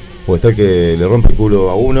extremos, o está el que le rompe el culo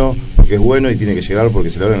a uno, porque es bueno y tiene que llegar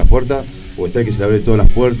porque se le abren las puertas, o está el que se le abre todas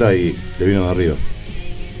las puertas y le vino de arriba.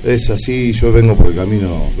 Es así, yo vengo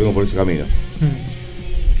por ese camino.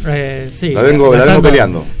 Sí, La vengo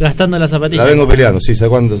peleando. Gastando las zapatillas. La vengo peleando, sí, ¿sabes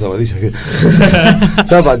cuántas zapatillas?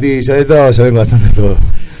 Zapatillas, de todo, ya vengo gastando de todo.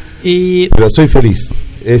 Pero soy feliz.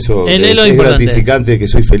 Eso Es es lo importante. gratificante, que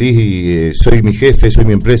soy feliz y soy mi jefe, soy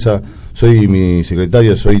mi empresa, soy mi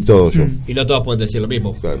secretario, soy todo yo. Y no todos pueden decir lo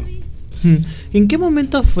mismo. Claro. ¿En qué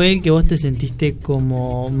momento fue el que vos te sentiste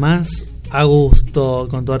como más a gusto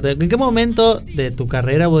con tu arte? ¿En qué momento de tu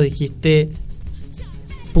carrera vos dijiste,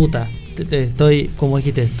 puta, estoy, como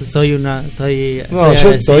dijiste, soy No, estoy yo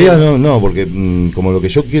agradecido? todavía no, porque como lo que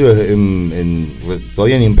yo quiero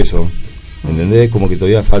todavía ni empezó, ¿entendés? Como que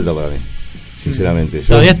todavía falta para mí, sinceramente.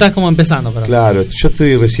 Todavía estás como empezando, pero Claro, yo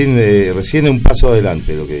estoy recién un paso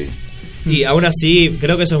adelante lo que... Y aún así,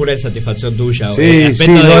 creo que eso es una insatisfacción tuya. Sí, El sí,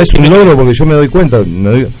 aspecto de- es un logro porque yo me doy cuenta,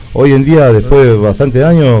 hoy en día, después de bastantes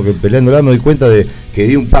años que peleándola, me doy cuenta de que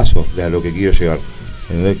di un paso de a lo que quiero llegar.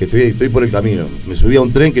 ¿Entendés? Que estoy por el camino. Me subí a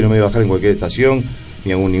un tren que no me voy a bajar en cualquier estación,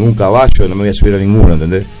 ni a ningún caballo, no me voy a subir a ninguno,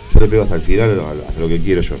 ¿entendés? Yo le pego hasta el final, hasta lo que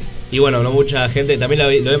quiero yo. Y bueno, no mucha gente,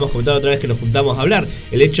 también lo hemos comentado otra vez que nos juntamos a hablar.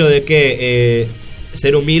 El hecho de que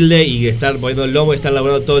ser humilde y estar poniendo el lomo y estar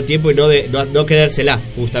laburando todo el tiempo y no querérsela,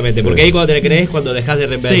 justamente. Porque Sí. ahí cuando te la crees, cuando dejas de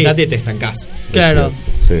reinventarte y te estancás. claro.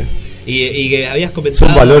 Sí. Y que habías comentado.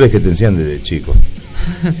 Son valores que te enseñan desde chico.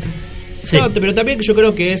 Sí. No, pero también yo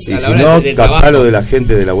creo que es Y a la si hora no, del captalo trabajo. de la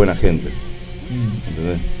gente, de la buena gente.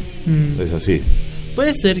 ¿Entendés? Es así.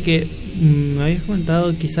 Puede ser que me habías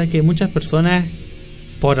comentado quizás que muchas personas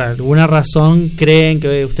por alguna razón creen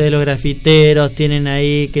que ustedes los grafiteros tienen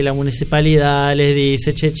ahí que la municipalidad les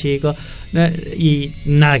dice, che chicos, y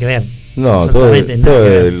nada que ver. No, todo Absolutamente nada que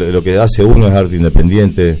ver. lo que hace uno es arte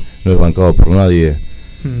independiente, no es bancado por nadie,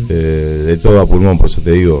 de todo a pulmón, por eso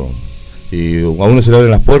te digo. Y a uno se le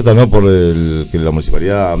abren las puertas, no por que la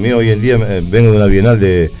municipalidad. A mí hoy en día vengo de una bienal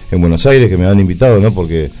en Buenos Aires que me han invitado, no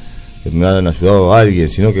porque me han ayudado a alguien,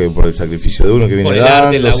 sino que por el sacrificio de uno que viene Por el dando,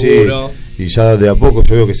 arte, el laburo. sí. Y ya de a poco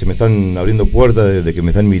yo veo que se me están abriendo puertas, de que me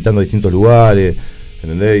están invitando a distintos lugares,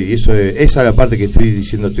 ¿entendés? Y esa es la parte que estoy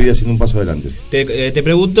diciendo, estoy haciendo un paso adelante. Te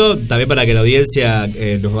pregunto, también para que la audiencia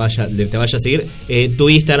te vaya a seguir, tu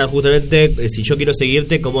Instagram justamente, si yo quiero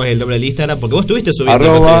seguirte, ¿cómo es el nombre del Instagram? Porque vos estuviste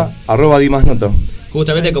subiendo @ di más nota.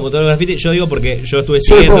 justamente como todos los grafitis, yo digo porque yo estuve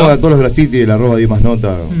Yo le pongo a siguiendo, todos los grafitis el @ di más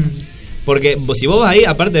nota. porque si vos vas ahí,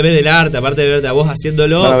 aparte de ver el arte, aparte de verte a vos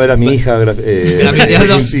haciéndolo, Van a ver a mi hija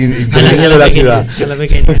grafiteando. interviniendo la ciudad. A la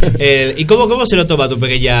pequeña. ¿Y cómo se lo toma tu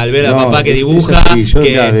pequeña al ver a No, papá que es dibuja, así. Yo, que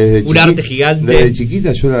mira, desde un arte gigante? Desde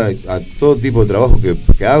chiquita yo a todo tipo de trabajo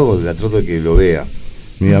que hago la trato de que lo vea.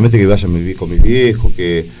 Mínimamente que vaya con mis viejos,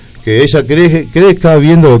 que ella crezca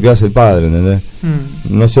viendo lo que hace el padre, ¿entendés?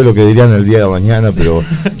 No sé lo que dirían el día de mañana, pero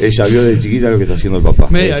ella vio de chiquita lo que está haciendo el papá.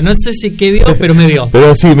 Me vio. No sé si qué vio, pero me vio.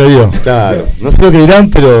 Pero sí, me vio. Claro. No sé lo que dirán,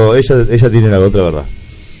 pero ella tiene la otra verdad.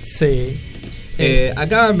 Sí.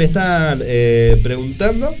 Acá me están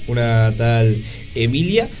preguntando una tal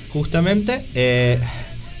Emilia, justamente,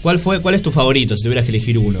 ¿cuál es tu favorito si tuvieras que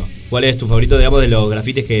elegir uno? ¿Cuál es tu favorito, digamos, de los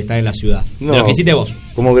grafitis que están en la ciudad? No, de los que hiciste vos.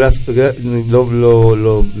 Como lo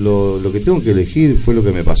que tengo que elegir fue lo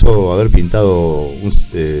que me pasó haber pintado 2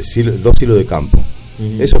 hilos de campo.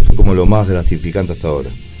 Eso fue como lo más gratificante hasta ahora.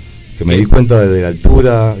 Que me di cuenta de la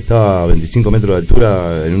altura, estaba a 25 metros de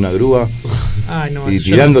altura en una grúa. Ay, no, Y yo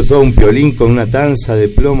tirando no- todo un piolín con una tanza de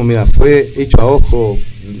plomo, mira, fue hecho a ojo,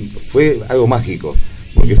 fue algo mágico,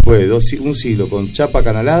 porque fue un silo con chapa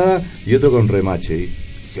canalada y otro con remache,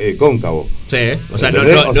 cóncavo. Sí, o sea, no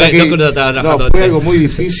 ¿Entendés? O sea que- estaba trabajando. fue algo muy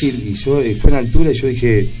difícil y fue en altura y yo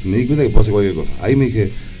dije, me di cuenta que puedo hacer cualquier cosa. Ahí me dije,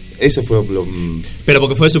 Eso fue Pero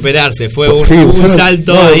porque fue superarse, fue un fueron,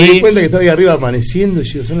 salto no, ahí. Me di cuenta que estaba ahí arriba amaneciendo y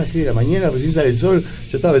yo, son las 6 de la mañana, recién sale el sol,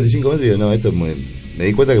 yo estaba a 25 metros y digo, no, esto es muy... Me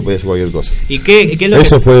di cuenta que podía hacer cualquier cosa. ¿Y qué es lo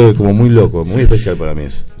eso fue como muy loco, muy especial para mí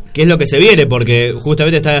eso. ¿Qué es lo que se viene? Porque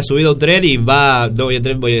justamente está subido a un tren y va... No voy en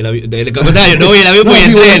tren, voy en avión. Del contrario, no voy en avión, voy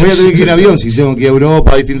en tren. Voy a tener que ir en avión, si tengo que ir a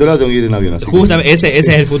Europa, a distintos lados, tengo que ir en avión. Justamente, ese es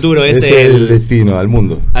el futuro, ese es el destino, al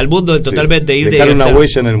mundo. Al mundo totalmente, ir dejar una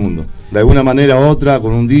huella en el mundo. De alguna manera u otra,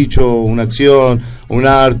 con un dicho, una acción, un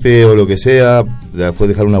arte o lo que sea, después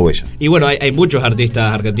dejar una huella. Y bueno, hay muchos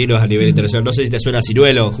artistas argentinos a nivel internacional. No sé si te suena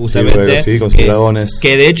Ciruelo, justamente. Sí, con sus dragones.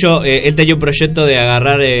 Que de hecho, él tenía un proyecto de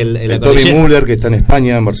agarrar el Tommy Müller, que está en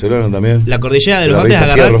España, en Barcelona también. La cordillera de los Andes,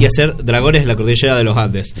 agarrar y hacer dragones en la cordillera de los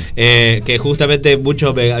Andes. Que justamente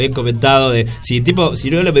muchos me habían comentado de si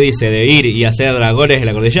Ciruelo me dice de ir y hacer dragones en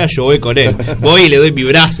la cordillera, yo voy con él. Voy y le doy mi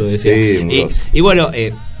brazo, decía. Sí, y bueno,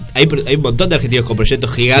 hay un montón de argentinos con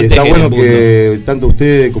proyectos gigantes. Y está bueno en el mundo. que tanto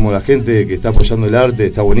usted como la gente que está apoyando el arte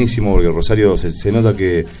está buenísimo, porque Rosario se nota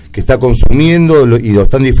que está consumiendo y lo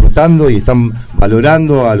están disfrutando y están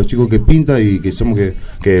valorando a los chicos que pintan y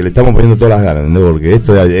que le estamos poniendo todas las ganas, ¿no? Porque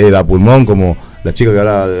esto es a pulmón, como la chica que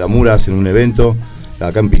ahora de Amuras en un evento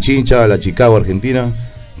acá en Pichincha, la Chicago Argentina,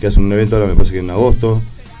 que hace un evento ahora me parece que en agosto.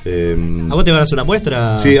 ¿A vos te van a hacer una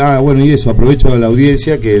muestra? Sí, bueno, y eso, aprovecho la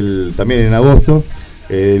audiencia que también en agosto,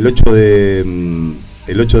 el 8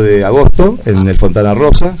 de agosto en el Fontana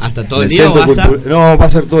Rosa. ¿Hasta todo el día o hasta? No, va a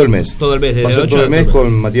ser todo el mes. Todo el mes, va a ser todo el mes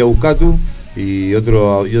con Matías Buscatu y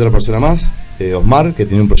otra persona más, Osmar, que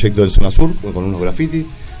tiene un proyecto en Zona Sur con unos grafitis.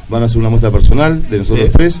 Van a hacer una muestra personal de nosotros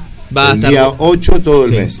tres. Va el día 8 todo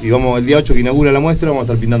el mes. Y el día 8 que inaugura la muestra vamos a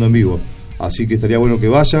estar pintando en vivo. Así que estaría bueno que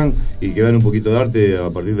vayan y que vean un poquito de arte a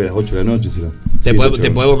partir de las 8 de la noche. Te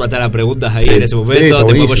podemos matar a preguntas ahí en ese momento,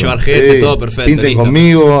 te podemos llevar gente, todo perfecto. Pinten listo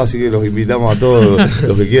conmigo, así que los invitamos a todos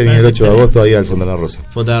los que quieran ir el 8 de agosto ahí al Fontana Rosa.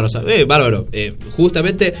 Fontana Rosa, bárbaro.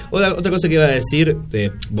 Justamente, otra cosa que iba a decir,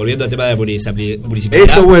 volviendo al tema de la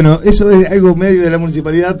municipalidad. Eso es algo medio de la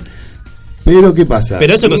municipalidad. Pero ¿qué pasa?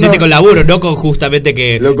 Pero eso consiste con laburo, no con justamente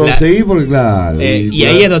que... Lo conseguí porque claro. Y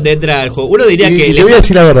ahí es donde entra el juego. Uno diría que... Te voy a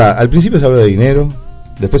decir la verdad, al principio se habló de dinero,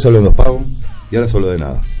 después se habló de los pagos y ahora se habló de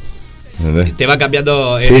nada. Te va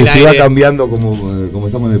cambiando el aire. Sí, va cambiando como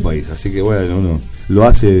estamos en el país. Así que bueno, uno lo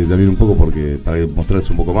hace también un poco para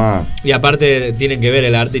mostrarse un poco más. Y aparte tienen que ver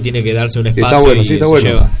el arte y tiene que darse un espacio. Está bueno, y sí, está bueno.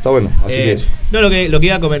 Lleva. Está bueno, así que eso. No, lo que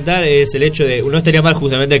iba a comentar es el hecho de... No estaría mal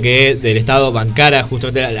justamente que del Estado bancara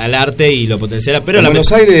justamente al arte y lo potenciara. Pero en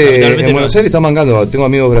Buenos Aires está mancando. Tengo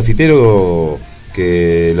amigos grafiteros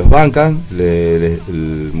que los bancan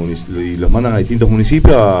y los mandan a distintos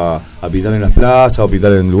municipios a pintar en las plazas o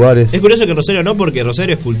pintar en lugares. Es curioso que Rosario no, porque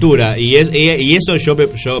Rosario es cultura y eso yo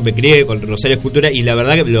me crié con Rosario es cultura y la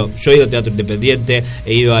verdad que yo he ido a teatro independiente,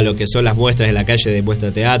 he ido a lo que son las muestras en la calle de muestra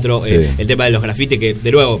de teatro, sí. El tema de los grafitis, que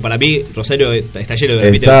de nuevo para mí Rosario está lleno de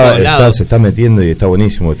grafitis de todos lados. Se está metiendo y está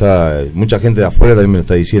buenísimo, mucha gente de afuera también me lo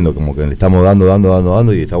está diciendo, como que le estamos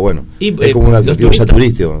dando y está bueno. Es como un atractivo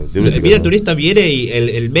turístico. Mira, turista viene y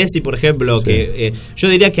el Messi, por ejemplo, sí. Que yo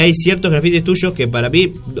diría que hay ciertos grafitis tuyos que para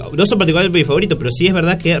mí no son particularmente mis favoritos, pero sí es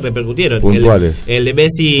verdad que repercutieron. Puntuales. El de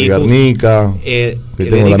Messi, Guernica, que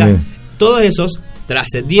tengo también. Todos esos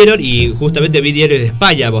trascendieron y justamente vi diarios de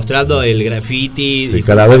España mostrando el graffiti. Sí,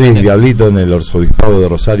 Calavera y Diablito en el Arzobispado de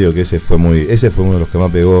Rosario, que ese fue uno de los que más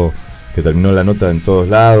pegó, que terminó la nota en todos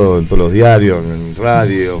lados, en todos los diarios, en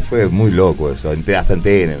radio. Fue muy loco eso, hasta en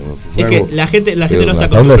TN. Es que la gente no está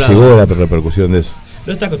acostumbrada. ¿A dónde llegó la repercusión de eso?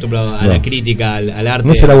 No está acostumbrado a la crítica, al arte.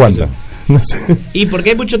 No se la aguanta. No sé. Y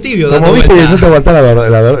porque hay mucho tibio. Como viste, no te aguantás la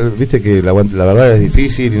verdad, viste que la verdad es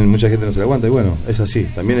difícil y mucha gente no se la aguanta. Y bueno, es así.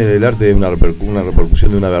 También el arte es una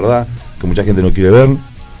repercusión de una verdad que mucha gente no quiere ver,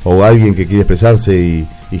 o alguien que quiere expresarse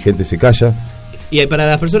y gente se calla. Y para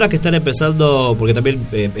las personas que están empezando, porque también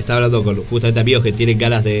estaba hablando con justamente amigos que tienen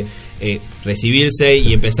ganas de recibirse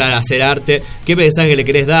y empezar a hacer arte, ¿qué mensaje le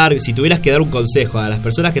querés dar? Si tuvieras que dar un consejo a las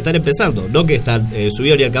personas que están empezando, no que están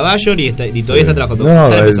subidos ni al caballo ni todavía están trabajando.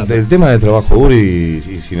 No, el tema del trabajo duro y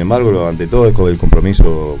sin embargo, ante todo es con el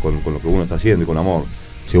compromiso con lo que uno está haciendo y con amor.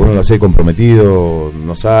 Si uno lo hace comprometido,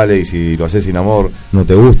 no sale, y si lo haces sin amor, no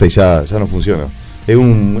te gusta y ya no funciona. Es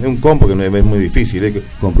un combo que no es muy difícil,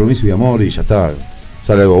 compromiso y amor y ya está,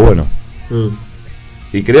 sale algo bueno.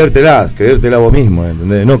 y creértela vos mismo,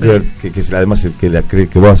 ¿entendés? No creer que la demás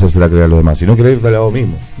que vos hacérsela creer a los demás, sino creértela vos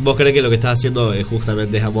mismo. ¿Vos crees que lo que estás haciendo es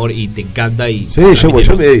justamente es amor y te encanta? Y sí, yo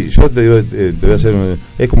te digo, te voy a hacer,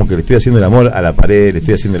 es como que le estoy haciendo el amor a la pared, le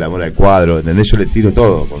estoy haciendo el amor al cuadro, ¿entendés? Yo le tiro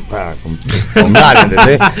todo con ganas,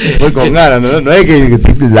 ¿entendés? Voy con ganas, no es que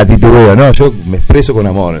la titubeo, no, yo me expreso con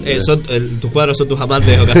amor. Tus cuadros son tus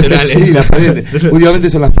amantes ocasionales. Sí, las paredes, últimamente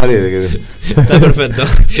son las paredes. Está perfecto.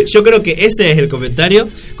 Yo creo que ese es el comentario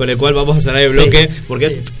con el cual vamos a cerrar el bloque, porque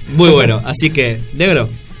es muy bueno. Así que, negro,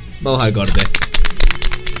 vamos al corte.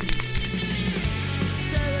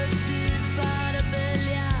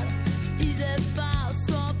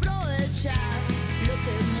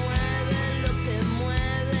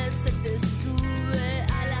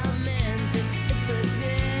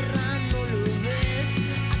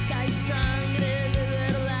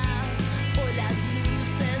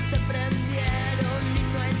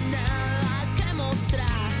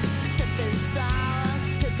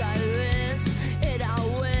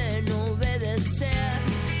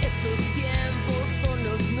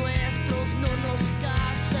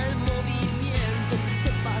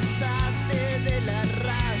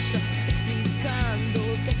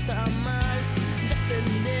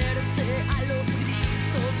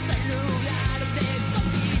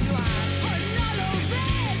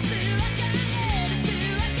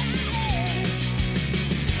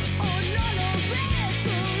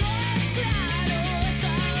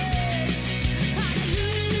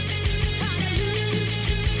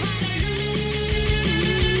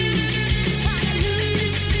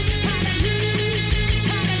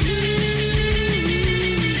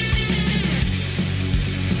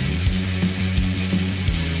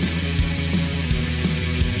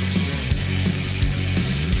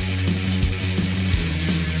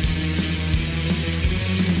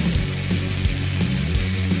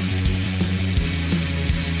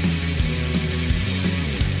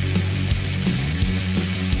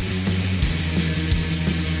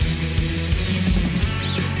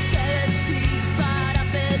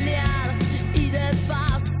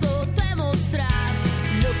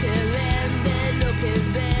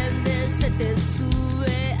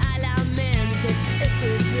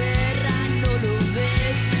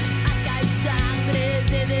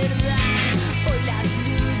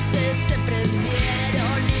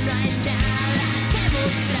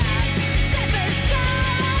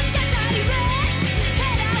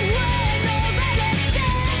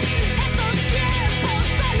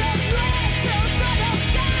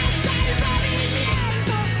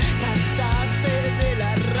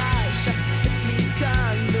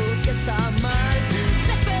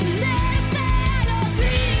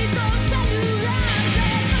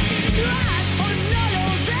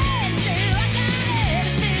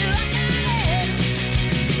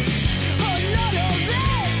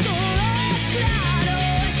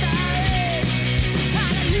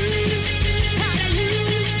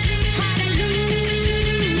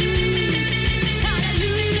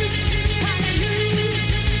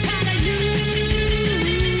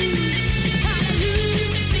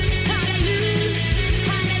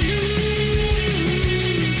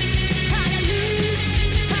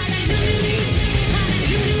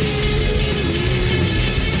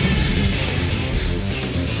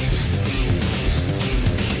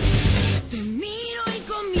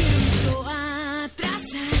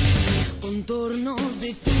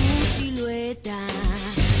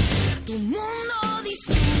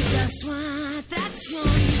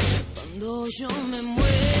 yo me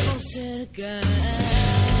muevo cerca.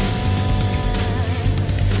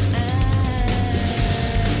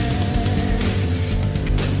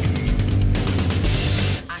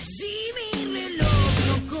 Así mi reloj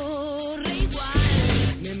no corre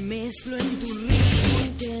igual, me mezclo en tu ritmo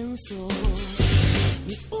intenso.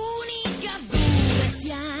 Mi única duda es si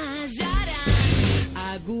hallarán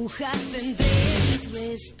agujas entre mis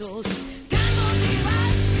restos. Cuando te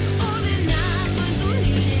vas ordenando en tu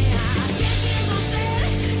línea, que siento ser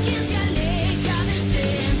quien se aleja del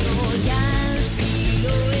centro y al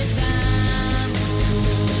filo estamos.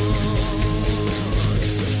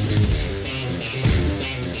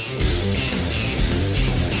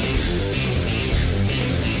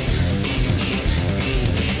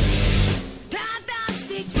 Tratas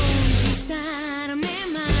de conquistarme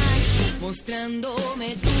más, mostrándome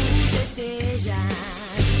tus estrellas.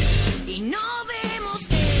 Y no vemos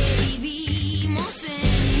que vivimos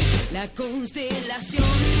en la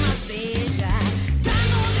constelación más bella.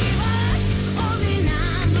 Cuando te vas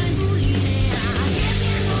ordenando en tu línea, que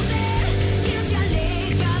siento ser quien se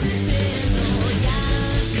aleja del centro y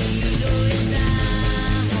al filo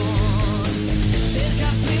estamos, cerca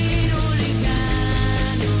pero lejano.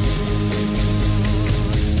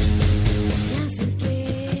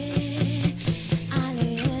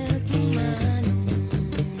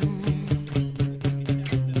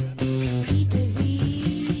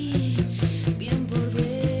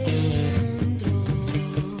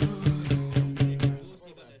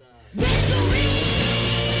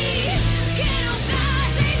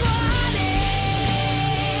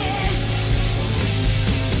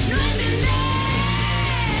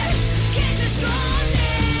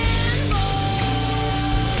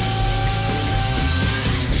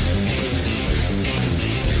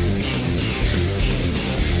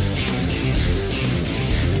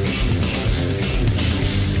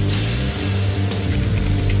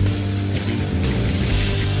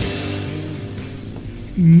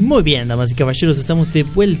 Muy bien, damas y caballeros, estamos de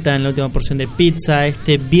vuelta en la última porción de pizza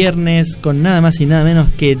este viernes con nada más y nada menos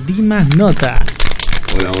que Dimas Nota.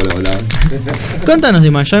 Hola. Contanos,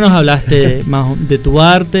 Dimas, ya nos hablaste más de tu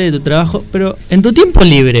arte, de tu trabajo, pero en tu tiempo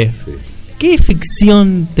libre, Sí. ¿qué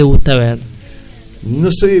ficción te gusta ver? No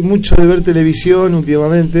soy mucho de ver televisión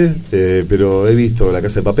últimamente, pero he visto La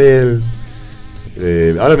Casa de Papel.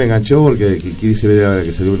 Ahora me enganchó porque quise ver ahora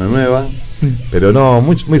que salió una nueva. Pero no,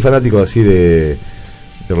 muy fanático así de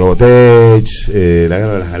Robotech, La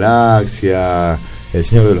Guerra de las Galaxias, El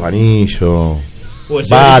Señor de los Anillos,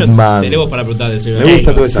 Batman. Tenemos para preguntar del Señor. Me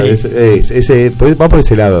gusta todo eso. Sí. Va por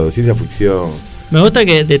ese lado, ciencia ficción. Me gusta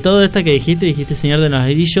que de todo esto que dijiste Señor de los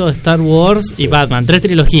Anillos, Star Wars y Batman, 3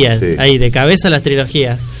 trilogías, Sí. ahí de cabeza las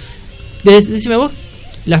trilogías. Decime vos,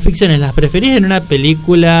 ¿las ficciones las preferís en una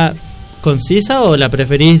película concisa o la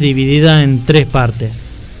preferís dividida en 3 partes?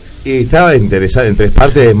 Y estaba interesante, en 3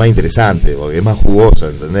 partes es más interesante, porque es más jugoso,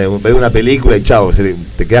 ¿entendés? Ves una película y chao,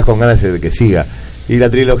 te quedas con ganas de que siga. Y la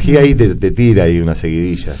trilogía ahí te tira ahí una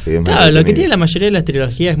seguidilla. Claro, lo que tiene la mayoría de las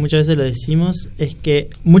trilogías, muchas veces lo decimos, es que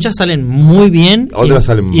muchas salen muy bien. Otras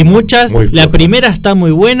salen y muchas, muy la flojas. primera está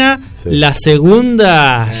muy buena, Sí. la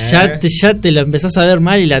segunda ya te lo empezás a ver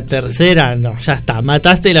mal y la tercera, no, ya está,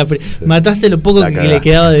 mataste lo poco La que cagaste. le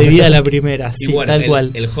quedaba de vida a la primera, Y sí, bueno, tal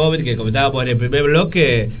cual. El Hobbit que comentábamos en el primer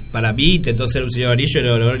bloque, para mí intentó ser un Señor Anillo y no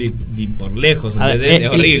lo logró ni por lejos, A ver, ¿entendés? Es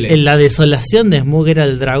horrible. la desolación de Smaug era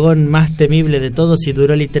el dragón más temible de todos y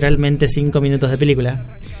duró literalmente 5 minutos de película.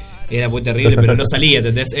 Era muy terrible, pero no salía,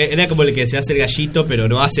 ¿entendés? Era como el que se hace el gallito, pero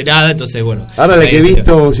no hace nada, entonces bueno. Ahora la ahí que he se-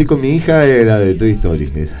 visto sí con mi hija era de Toy Story.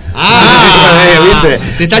 ¡Ah! ¿Viste?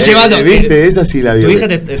 Te está llevando. ¿Viste? Esa sí la vi. Tu hija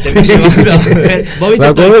te Sí. está llevando. ¿Vos Me viste,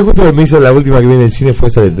 acordé justo que me hizo la última que vi en el cine fue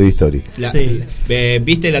esa de Toy Story. Sí.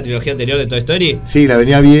 ¿Viste la trilogía anterior de Toy Story? Sí, la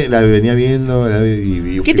venía viendo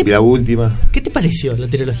y ¿Qué te- vi la última. ¿Qué te pareció la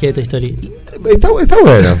trilogía de Toy Story? Está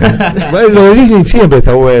bueno. Bueno, lo de Disney siempre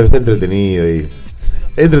está bueno, está entretenido y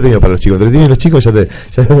es entretenido para los chicos. Entretenido los chicos ya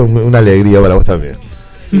es una alegría para vos también.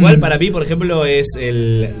 Igual para mí, por ejemplo,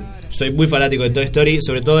 soy muy fanático de Toy Story,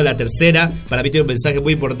 sobre todo la tercera. Para mí tiene un mensaje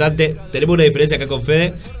muy importante. Tenemos una diferencia acá con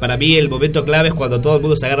Fede. Para mí el momento clave es cuando todo el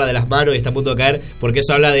mundo se agarra de las manos y está a punto de caer, porque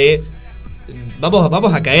eso habla de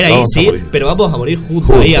vamos a caer ahí, Vamos a sí, morir. pero vamos a morir juntos,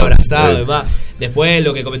 Juntos, ahí abrazados, sí. demás. Después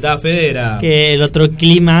lo que comentaba Fede era Que el otro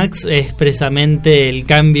clímax es precisamente el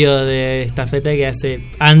cambio de estafeta que hace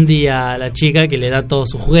Andy a la chica que le da todos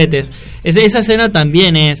sus juguetes. Esa escena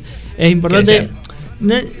también es importante. Crecer.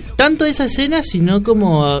 No, tanto esa escena, sino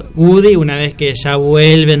como Woody, una vez que ya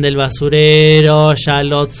vuelven del basurero, ya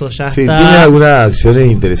Lotso ya Sí, está. tiene algunas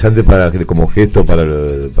acciones interesantes como gesto para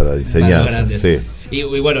para enseñanza. los grandes. Sí. Y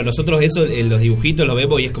bueno, nosotros eso en los dibujitos lo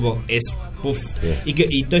vemos y es como puff. Sí.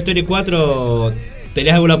 Y Toy Story 4,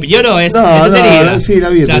 ¿tenés alguna opinión o es No, entretenida? sí, la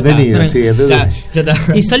vi Ya entretenida, está. sí, entretenida. Ya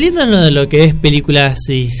está. Y saliendo de lo que es películas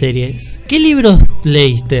y series, ¿qué libros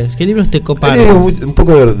leíste? ¿Qué libros te He leído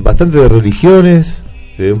coparon? bastante de religiones,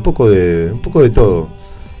 un poco de todo.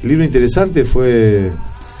 El libro interesante fue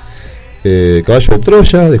Caballo de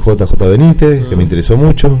Troya de JJ Benítez, que me interesó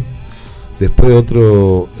mucho. Después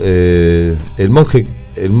otro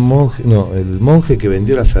el monje que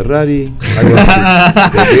vendió la Ferrari, algo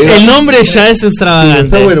así. El nombre ya es Sí, extravagante.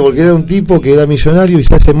 está bueno porque era un tipo que era millonario y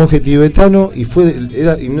se hace monje tibetano y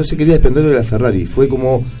y no se quería desprender de la Ferrari. Fue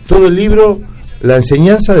como todo el libro, la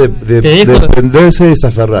enseñanza de Te dejo- desprenderse de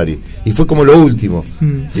esa Ferrari. Y fue como lo último.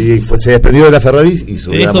 Y se desprendió de la Ferrari y Te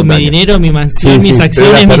subió la dejo mi montaña. dinero, mi mansión, Sí, mis sí,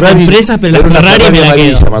 acciones, pero la mis Ferrari- empresas, pero la era una Ferrari me la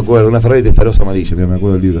amarilla, quedo. me acuerdo, una Ferrari testarossa amarilla, me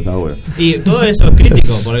acuerdo del libro, estaba bueno. Y todo eso es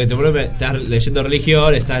crítico, porque estás leyendo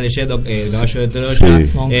religión, estás leyendo Caballo de Troya,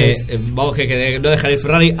 Sí. monje que no dejar el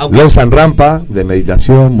Ferrari, aunque Lonsan Rampa, de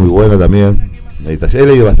meditación, muy bueno también. Meditación. He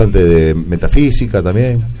leído bastante de metafísica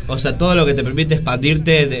también. o sea, todo lo que te permite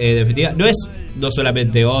expandirte, en definitiva, no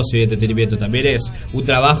solamente ocio y entretenimiento, también es un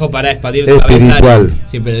trabajo para expandir tu cabeza. Espiritual.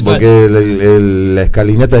 Sí, espiritual. Porque la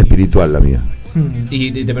escalinata es espiritual, la mía.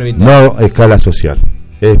 Y te permite. No escala social,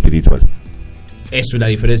 es espiritual. Es una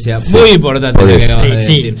diferencia Sí, muy importante por la que eso. acabas de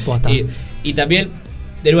Sí, decir. posta. Y también,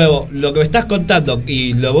 de nuevo, lo que me estás contando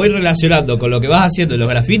y lo voy relacionando con lo que vas haciendo en los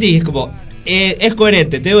grafitis es como es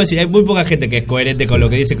coherente. Te debo decir, hay muy poca gente que es coherente con lo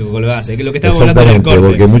que dice que con lo que hace. Que lo que estamos hablando en el Exactamente,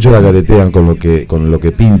 corte. porque muchos la caretean con lo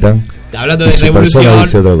que pintan. Hablando y de su persona revolución,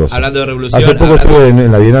 dice otra cosa. hablando de revolución. Hace poco hablando- estuve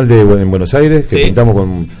en la Bienal en Buenos Aires, que Sí. pintamos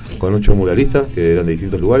con 8 muralistas que eran de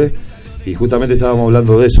distintos lugares. Y justamente estábamos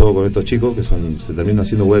hablando de eso con estos chicos que se terminan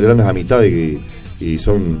haciendo grandes amistades y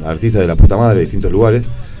son artistas de la puta madre de distintos lugares.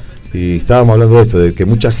 Y estábamos hablando de esto, de que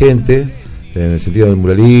mucha gente, en el sentido del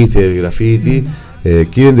muralista y del graffiti,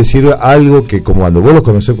 quieren decir algo que como cuando vos los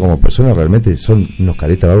conocés como personas realmente son unos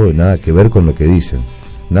caretas bárbaros, nada que ver con lo que dicen,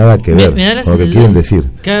 nada que ver Me da la con lo que sensación- quieren decir.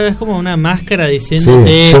 Cada vez como una máscara diciendo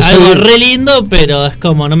Sí, yo algo soy- re lindo, pero es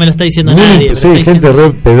como no me lo está diciendo Muy- nadie. me lo sí, está gente diciendo-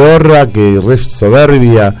 re pedorra, que re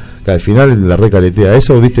soberbia, que al final la re caletea.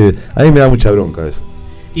 Eso, viste, a mí me da mucha bronca eso.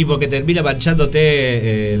 Y porque termina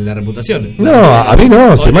manchándote la reputación. No, a mí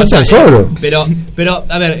no, se manchan solo. Pero,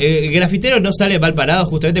 a ver, el grafitero no sale mal parado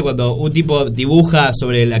justamente cuando un tipo dibuja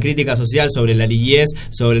sobre la crítica social, sobre la niñez,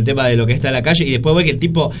 sobre el tema de lo que está en la calle, y después ve que el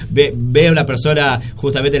tipo ve a una persona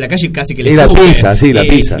justamente en la calle y casi que le Y la escupe. pisa, sí, la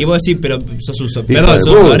pisa. Y vos decís, pero sos un Hijo perdón, de sos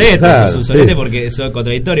un puta, sorete, claro, sos un sorete sí. porque sos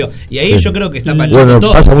contradictorio. Y ahí Sí. yo creo que está manchando Bueno,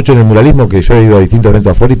 todo. pasa mucho en el muralismo, que yo he ido a distintos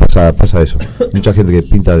eventos afuera y pasa eso. Mucha gente que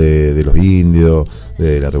pinta de los indios,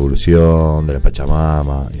 de la revolución, de la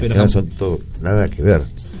Pachamama, y al Pero final son todo nada que ver.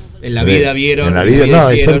 En la vida vieron. En la en vida,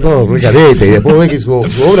 no, y hicieron. son todos re caretes. Y después ves que su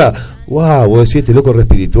obra, wow, vos decís, este loco re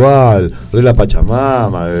espiritual, re la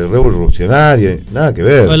Pachamama, re revolucionario, nada que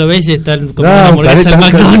ver. Vos lo ves y están como No, una un hamburguesa careta,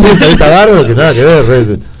 del McDonald's. un careta bárbaro que nada que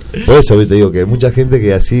ver. Por eso te digo que mucha gente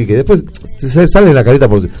que así, que después se sale la careta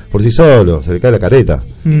por sí solo, se le cae la careta.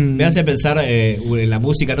 Me hace pensar en la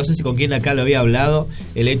música, no sé si con quién acá lo había hablado,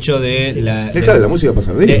 el hecho de La música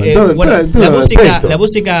pasa bien. bueno, la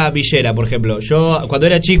música villera, por ejemplo. Yo cuando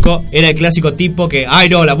era chico era el clásico tipo que, ay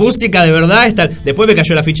no, la música de verdad está. Después me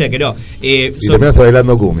cayó la ficha de que no. Y terminaste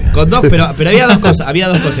bailando cumbia. Con dos, pero había dos cosas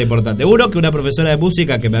importantes. Uno, que una profesora de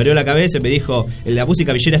música que me abrió la cabeza y me dijo, la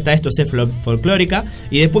música villera está esto, es folclórica.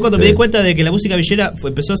 Y después cuando me di cuenta de que la música villera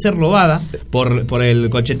empezó a ser robada por el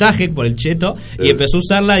cochetaje, por el cheto, y empezó a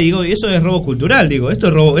usarla, y digo, y eso es robo cultural, digo, esto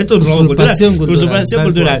es robo cultural. Usurpación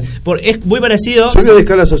cultural. Es muy parecido. Subió de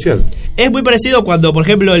escala social. Es muy parecido cuando, por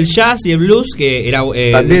ejemplo, el jazz y el blues, que era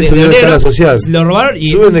también subió de escala social. Lo robaron y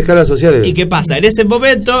suben de escala social. ¿Y qué pasa? En ese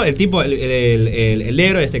momento, el tipo, el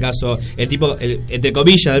negro, en este caso, el tipo, entre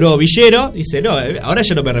comillas, de nuevo villero, dice, no, ahora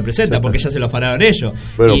ya no me representa porque ya se lo afanaron ellos.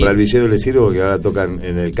 Bueno, para el villero le sirve porque ahora tocan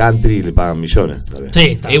en el country y le pagan millones.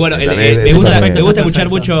 Sí, y bueno, me gusta escuchar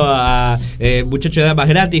mucho a muchacho de damas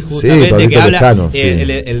gratis, justamente, que habla Lejano,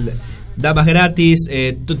 el damas gratis,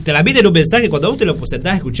 te transmiten un mensaje cuando vos te lo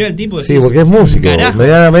sentás a escuchar el tipo. Sí, porque es músico,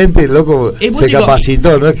 medianamente el loco se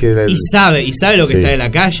capacitó, no es que y sabe lo que está en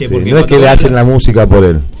la calle, porque no es que le hacen la música por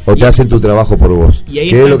él o te hacen tu trabajo por vos,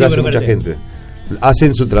 que es lo que hace mucha gente.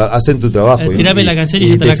 Hacen tu trabajo. Tirame la canción y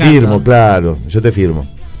yo te la firmo, canto. Claro, yo te firmo.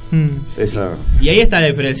 Y ahí está la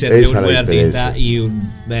diferencia entre un buen artista y un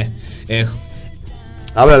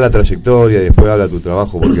habla la trayectoria y después habla tu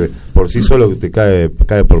trabajo, porque por sí solo te cae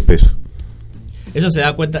por peso. Eso se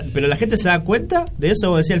da cuenta, pero la gente se da cuenta de eso,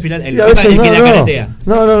 vos decís al final, el a veces que la caretea.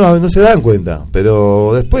 No se dan cuenta,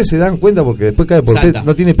 pero después se dan cuenta porque después cae por peso,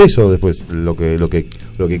 no tiene peso después lo que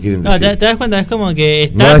quieren decir. Te das cuenta, es como que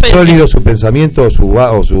está no es sólido su pensamiento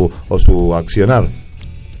o su accionar.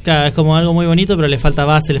 Claro, es como algo muy bonito, pero le falta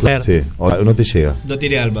base, le falta. Sí, o no te llega. No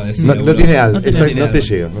tiene alma. No tiene alma, no te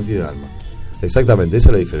tiene alma. Exactamente, esa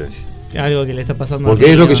es la diferencia. Algo que le está pasando.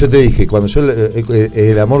 Porque es lo que yo te dije, cuando yo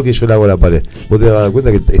el amor que yo le hago a la pared, vos te vas a dar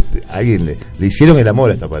cuenta que a alguien le hicieron el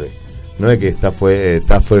amor a esta pared. No es que fue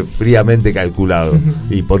fríamente calculado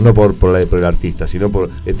y no por el artista, sino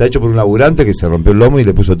está hecho por un laburante que se rompió el lomo y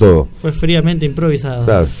le puso todo. Fue fríamente improvisado.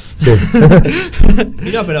 Claro. Sí. Y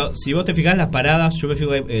no, pero si vos te fijás las paradas, yo me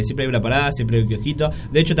fijo que siempre hay una parada, siempre hay un kiosquito.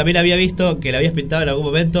 De hecho, también había visto que le habías pintado en algún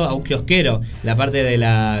momento a un kiosquero, la parte de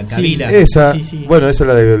la cabina. Sí. Bueno, esa es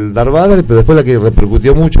la del Darvader, pero después la que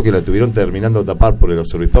repercutió mucho, que la tuvieron terminando de tapar por el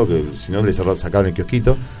arzobispado, que si no le sacaban el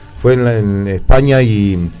kiosquito, fue en España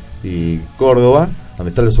y Córdoba, donde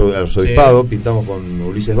está el arzobispado. Pintamos con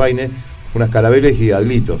Ulises Baine unas carabelas y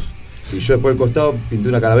aglitos, y yo después del costado pinté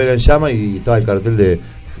una calavera en llama y estaba el cartel de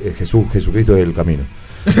Jesucristo del camino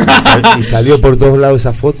y salió por todos lados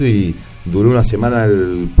esa foto y duró una semana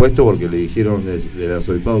el puesto porque le dijeron del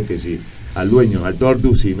arzobispado que si al dueño, al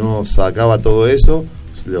Tortu, si no sacaba todo eso,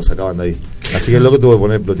 lo sacaban de ahí, así que el loco tuvo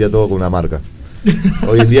que plotear todo con una marca.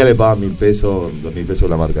 Hoy en día le pagan 1.000 pesos, 2.000 pesos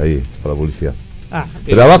la marca ahí para la publicidad.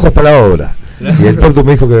 Pero abajo está la obra. Y el Torto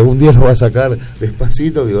me dijo que algún día lo va a sacar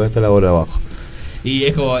despacito, que va a estar la obra abajo. Y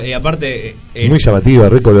es como, aparte muy llamativa,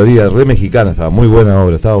 re colorida, re mexicana, estaba muy buena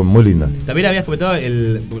obra, estaba muy linda. También habías comentado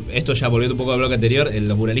esto ya volviendo un poco al bloque anterior,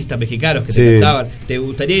 los muralistas mexicanos que te contaban. ¿Te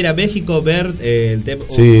gustaría ir a México, ver el tema?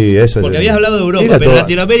 Sí, eso. Porque habías hablado de Europa, pero en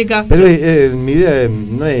Latinoamérica. Pero mi idea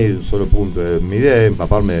no es un solo punto, mi idea es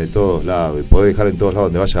empaparme de todos lados y poder dejar en todos lados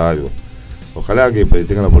donde vaya algo. Ojalá que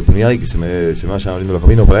tengan la oportunidad y que se me vayan abriendo los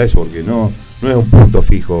caminos para eso, porque no es un punto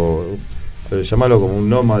fijo. Llamarlo como un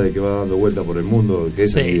nómade que va dando vueltas por el mundo, que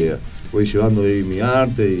esa es mi idea. voy llevando ahí mi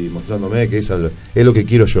arte y mostrándome que es lo que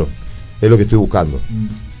quiero yo, es lo que estoy buscando.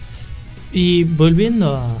 Y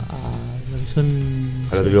volviendo a lo que son...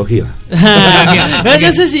 A la trilogía.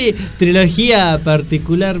 No sé si trilogía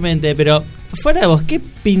particularmente, pero fuera de vos, ¿qué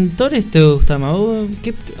pintores te gustan más?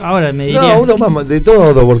 Ahora me dirías... No, uno más de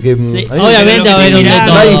todo, porque... Sí, obviamente va a haber un de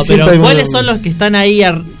todo, pero ¿cuáles son los que están ahí,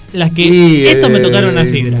 las que estos me tocaron la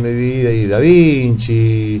fibra? Y Da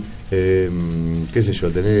Vinci, qué sé yo,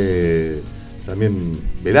 tenés también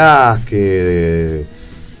Velázquez,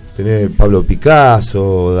 tenés Pablo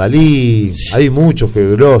Picasso, Dalí, hay muchos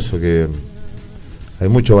que grosos, que hay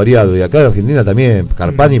mucho variado, y acá en Argentina también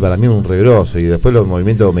Carpani para mí es un regroso, y después los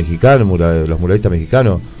movimientos mexicanos, los muralistas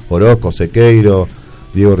mexicanos, Orozco, Sequeiro,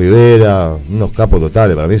 Diego Rivera, unos capos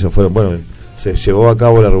totales, para mí esos fueron, bueno, se llevó a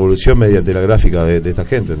cabo la revolución mediante la gráfica de esta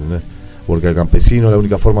gente, ¿entendés? Porque al campesino la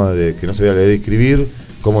única forma de que no sabía leer y escribir,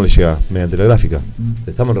 ¿cómo le llega? Mediante la gráfica.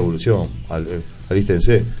 Estamos en revolución,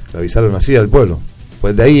 alístense, le avisaron así al pueblo.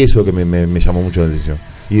 Pues de ahí eso que me llamó mucho la atención.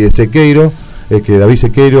 Y de Sequeiro, es que David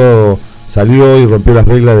Sequeiro salió y rompió las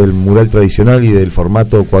reglas del mural tradicional y del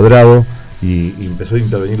formato cuadrado y empezó a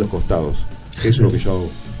intervenir los costados. Eso es lo que yo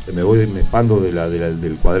hago. Me expando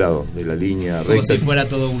del cuadrado, de la línea recta. Como si fuera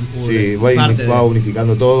todo un sí, va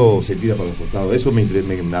unificando todo, se tira para los costados. Eso me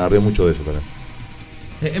agarré mucho de eso también.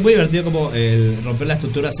 Es muy divertido como el romper la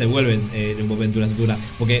estructura se vuelve en un momento una estructura.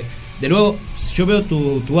 Porque, de nuevo, yo veo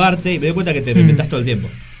tu arte y me doy cuenta que te reinventas todo el tiempo.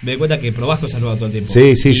 Me doy cuenta que probás cosas nuevas todo el tiempo.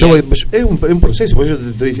 Sí, es un proceso. Por eso te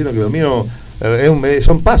estoy diciendo que lo mío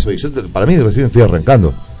son pasos. Y para mí recién estoy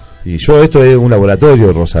arrancando. Y esto es un laboratorio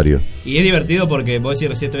de Rosario. Y es divertido porque vos decís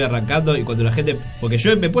recién estoy arrancando y cuando la gente... Porque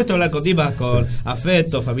yo me he puesto a hablar con tipas, con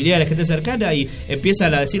afectos, familiares, gente cercana y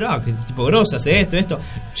empiezan a decir, qué tipo grosa, hace esto.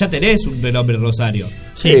 Ya tenés un renombre Rosario.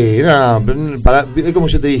 Sí, es como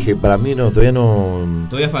yo te dije, para mí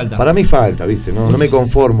todavía falta. Para mí falta, ¿viste? No me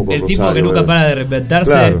conformo con el Rosario. El tipo que nunca para de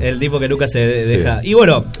reinventarse, claro. El tipo que nunca se deja. Y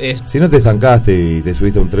bueno, si no te estancaste y te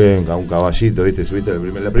subiste a un tren, a un caballito, ¿viste? Subiste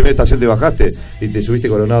la primera estación te bajaste y te subiste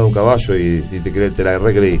coronado a un caballo y te la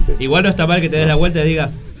recreíste. Igual no está mal que te des la vuelta y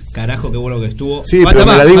digas, carajo, qué bueno que estuvo. Sí, pero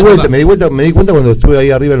me di cuenta cuando estuve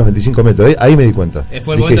ahí arriba en los 25 metros. Ahí me di cuenta.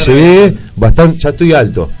 Dije, llegué bastante, ya estoy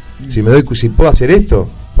alto. Si puedo hacer esto,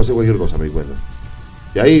 puedo hacer cualquier cosa, me di cuenta.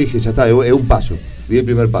 Y ahí dije, ya está, es un paso. Di el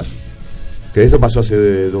primer paso. Que esto pasó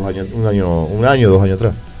hace 2 años, un año, 2 años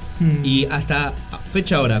atrás. Y hasta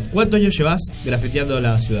fecha ahora, ¿cuántos años llevas grafiteando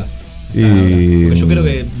la ciudad? Porque yo creo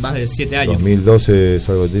que más de 7 años. 2012 es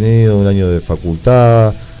algo tenido, un año de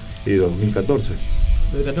facultad y 2014.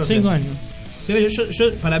 5 años.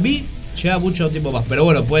 Yo para mí lleva mucho tiempo más, pero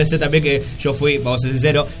bueno, puede ser también que yo vamos a ser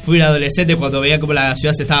sinceros, fui un adolescente cuando veía cómo la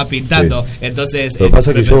ciudad se estaba pintando. Sí. Entonces, lo que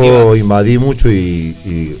pasa es que yo invadí mucho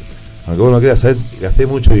y aunque vos no creas, gasté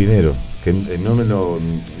mucho dinero, que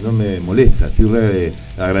no me molesta. Estoy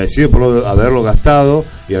agradecido por haberlo gastado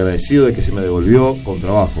y agradecido de que se me devolvió con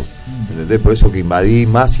trabajo. ¿Entendés? Por eso que invadí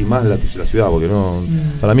más y más la ciudad, porque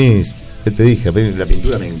para mí, te dije, la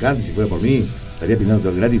pintura me encanta, si fuera por mí estaría pintando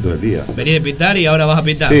todo gratis todo el día. Vení de pintar y ahora vas a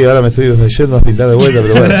pintar. Sí, ahora me estoy yendo a pintar de vuelta,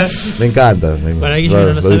 pero bueno, me encanta. Para aquellos que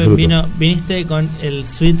no lo saben, viniste con el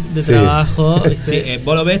suite de trabajo. Sí,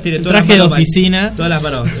 vos lo ves, tiene todo traje de oficina. Todas las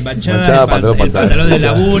manos manchadas, el pantalón de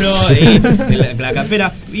laburo, la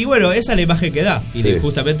campera. Y bueno, esa es la imagen que da. Y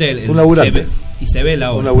justamente un laburante. Se ve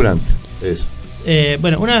la obra. Un laburante, eso.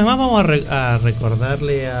 Bueno, una vez más vamos a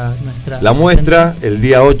recordarle a nuestra... La muestra, el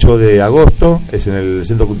día 8 de agosto, es en el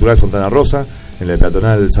Centro Cultural Fontana Rosa, en la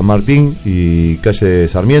peatonal San Martín y calle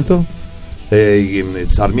Sarmiento,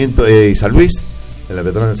 y San Luis, en la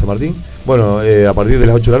peatonal San Martín. Bueno, a partir de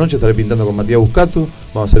las 8 de la noche estaré pintando con Matías Buscatu.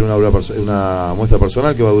 Vamos a hacer una muestra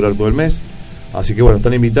personal que va a durar todo el mes. Así que bueno,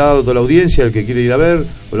 están invitados toda la audiencia, el que quiere ir a ver,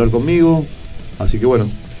 hablar conmigo. Así que bueno,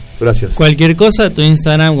 gracias. Cualquier cosa, tu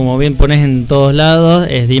Instagram, como bien pones en todos lados,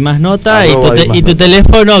 es Dimasnota. Y tu nota.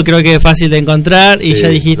 Teléfono creo que es fácil de encontrar. Sí, y ya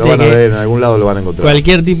dijiste lo van a que ver, en algún lado lo van a encontrar.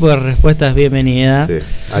 Cualquier tipo de respuesta es bienvenida. Sí,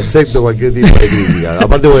 acepto cualquier tipo de crítica.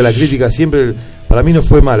 Aparte porque la crítica siempre, para mí no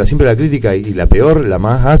fue mala. Siempre la crítica y la peor, la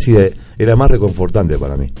más ácida, era más reconfortante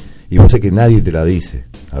para mí. Y vos sé que nadie te la dice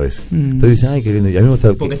a veces. Entonces dicen, ay, qué lindo. Y a mí me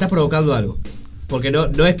gusta, porque estás provocando algo. Porque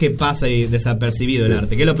no es que pasa y desapercibido el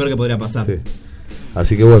arte, que es lo peor que podría pasar. Sí.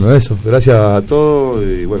 Así que bueno, eso. Gracias a todos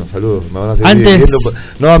y bueno, saludos. Me van a seguir viendo,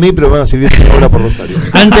 no a mí, pero me van a seguir viendo ahora por Rosario.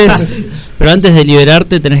 Antes de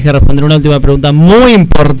liberarte, tenés que responder una última pregunta muy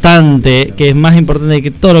importante, que es más importante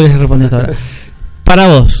que todo lo que respondiste ahora. Para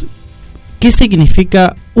vos, ¿qué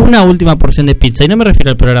significa una última porción de pizza? Y no me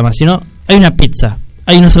refiero al programa, sino hay una pizza,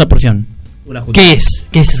 hay una sola porción. ¿Qué es?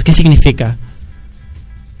 ¿Qué es eso? ¿Qué significa?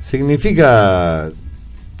 Significa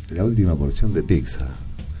La última porción de pizza.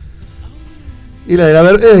 Y la de la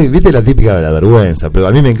viste la típica de la vergüenza, pero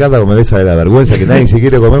a mí me encanta comer esa de la vergüenza, que nadie se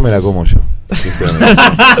quiere comer, me la como yo. Porque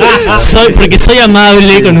soy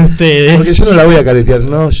amable con ustedes. Porque yo no la voy a caretear,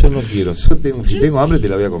 no, yo no quiero. Si tengo hambre te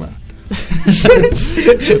la voy a comer.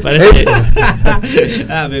 Me parece,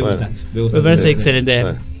 Me gusta. me parece excelente.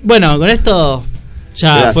 Bueno. Bueno, con esto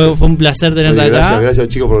ya fue un placer tenerte acá. Gracias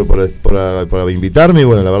chicos por invitarme y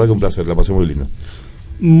bueno, la verdad que un placer, la pasé muy lindo.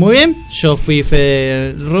 Muy bien, yo fui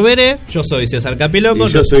Fede Rubere. Yo soy César Capiloco.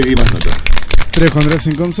 Y yo soy Dimas Nota. Trejo Andrés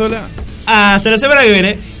en consola. Hasta la semana que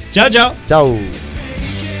viene. Chao, chao. Chau.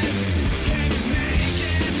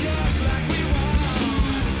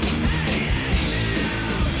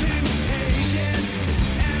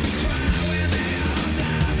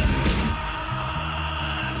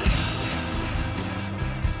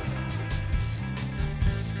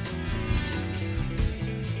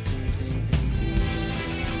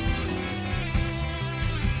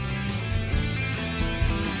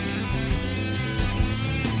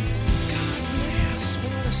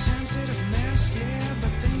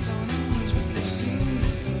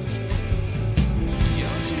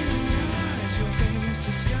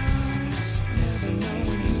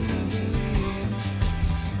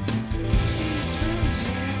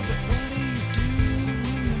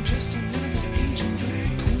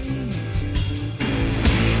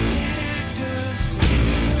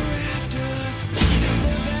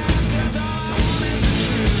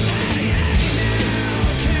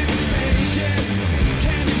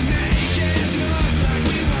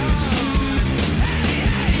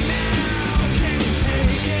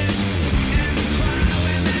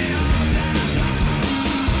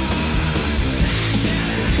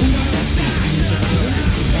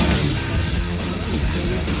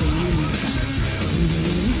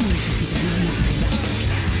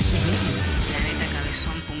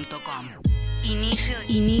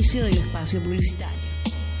 Inicio del espacio publicitario.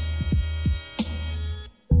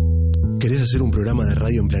 ¿Querés hacer un programa de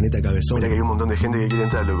radio en Planeta Cabezón? Mira que hay un montón de gente que quiere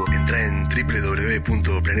entrar, loco. Entrá en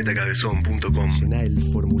www.planetacabezón.com. Llená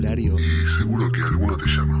el formulario y seguro que alguno te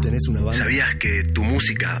llama. ¿Tenés una banda? ¿Sabías que tu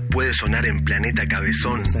música puede sonar en Planeta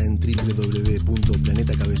Cabezón? Ingresá en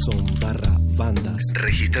www.planetacabezón.com/bandas.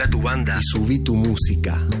 Registrá tu banda y subí tu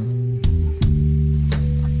música.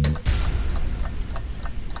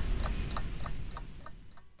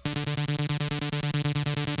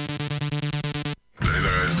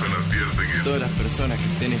 Todas las personas que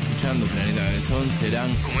estén escuchando Planeta Cabezón serán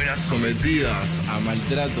sometidas a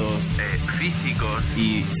maltratos físicos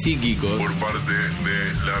y psíquicos por parte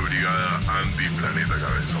de la brigada anti-Planeta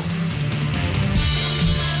Cabezón.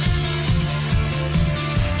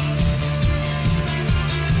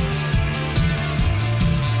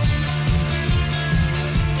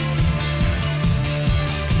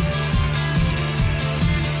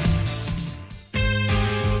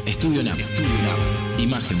 Estudio NAP.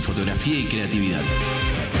 Imagen, fotografía y creatividad.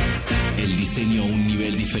 El diseño a un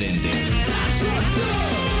nivel diferente.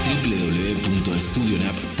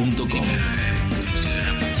 www.estudionap.com.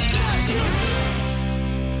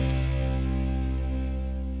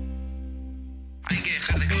 Hay que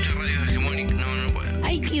dejar de escuchar radios hegemónicas. No puedo.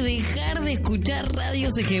 Hay que dejar de escuchar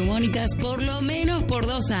radios hegemónicas por lo menos por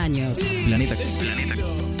 2 años.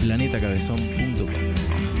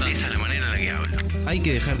 Planetacabezón.com. Esa es la manera en la que hablo. Hay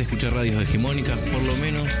que dejar de escuchar radios hegemónicas por lo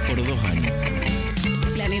menos por 2 años.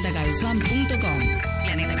 Planetacabezón.com.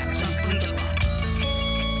 Planetacabezón.com.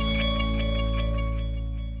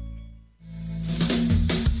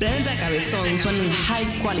 Planeta Cabezón suena en high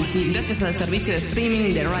quality gracias al servicio de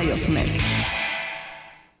streaming de Radiosnet.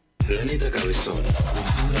 Planeta Cabezón.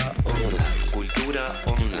 Cultura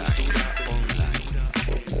online.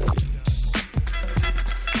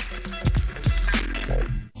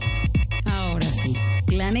 Ahora sí,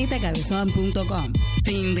 planetacabezón.com.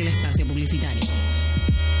 Fin del espacio publicitario.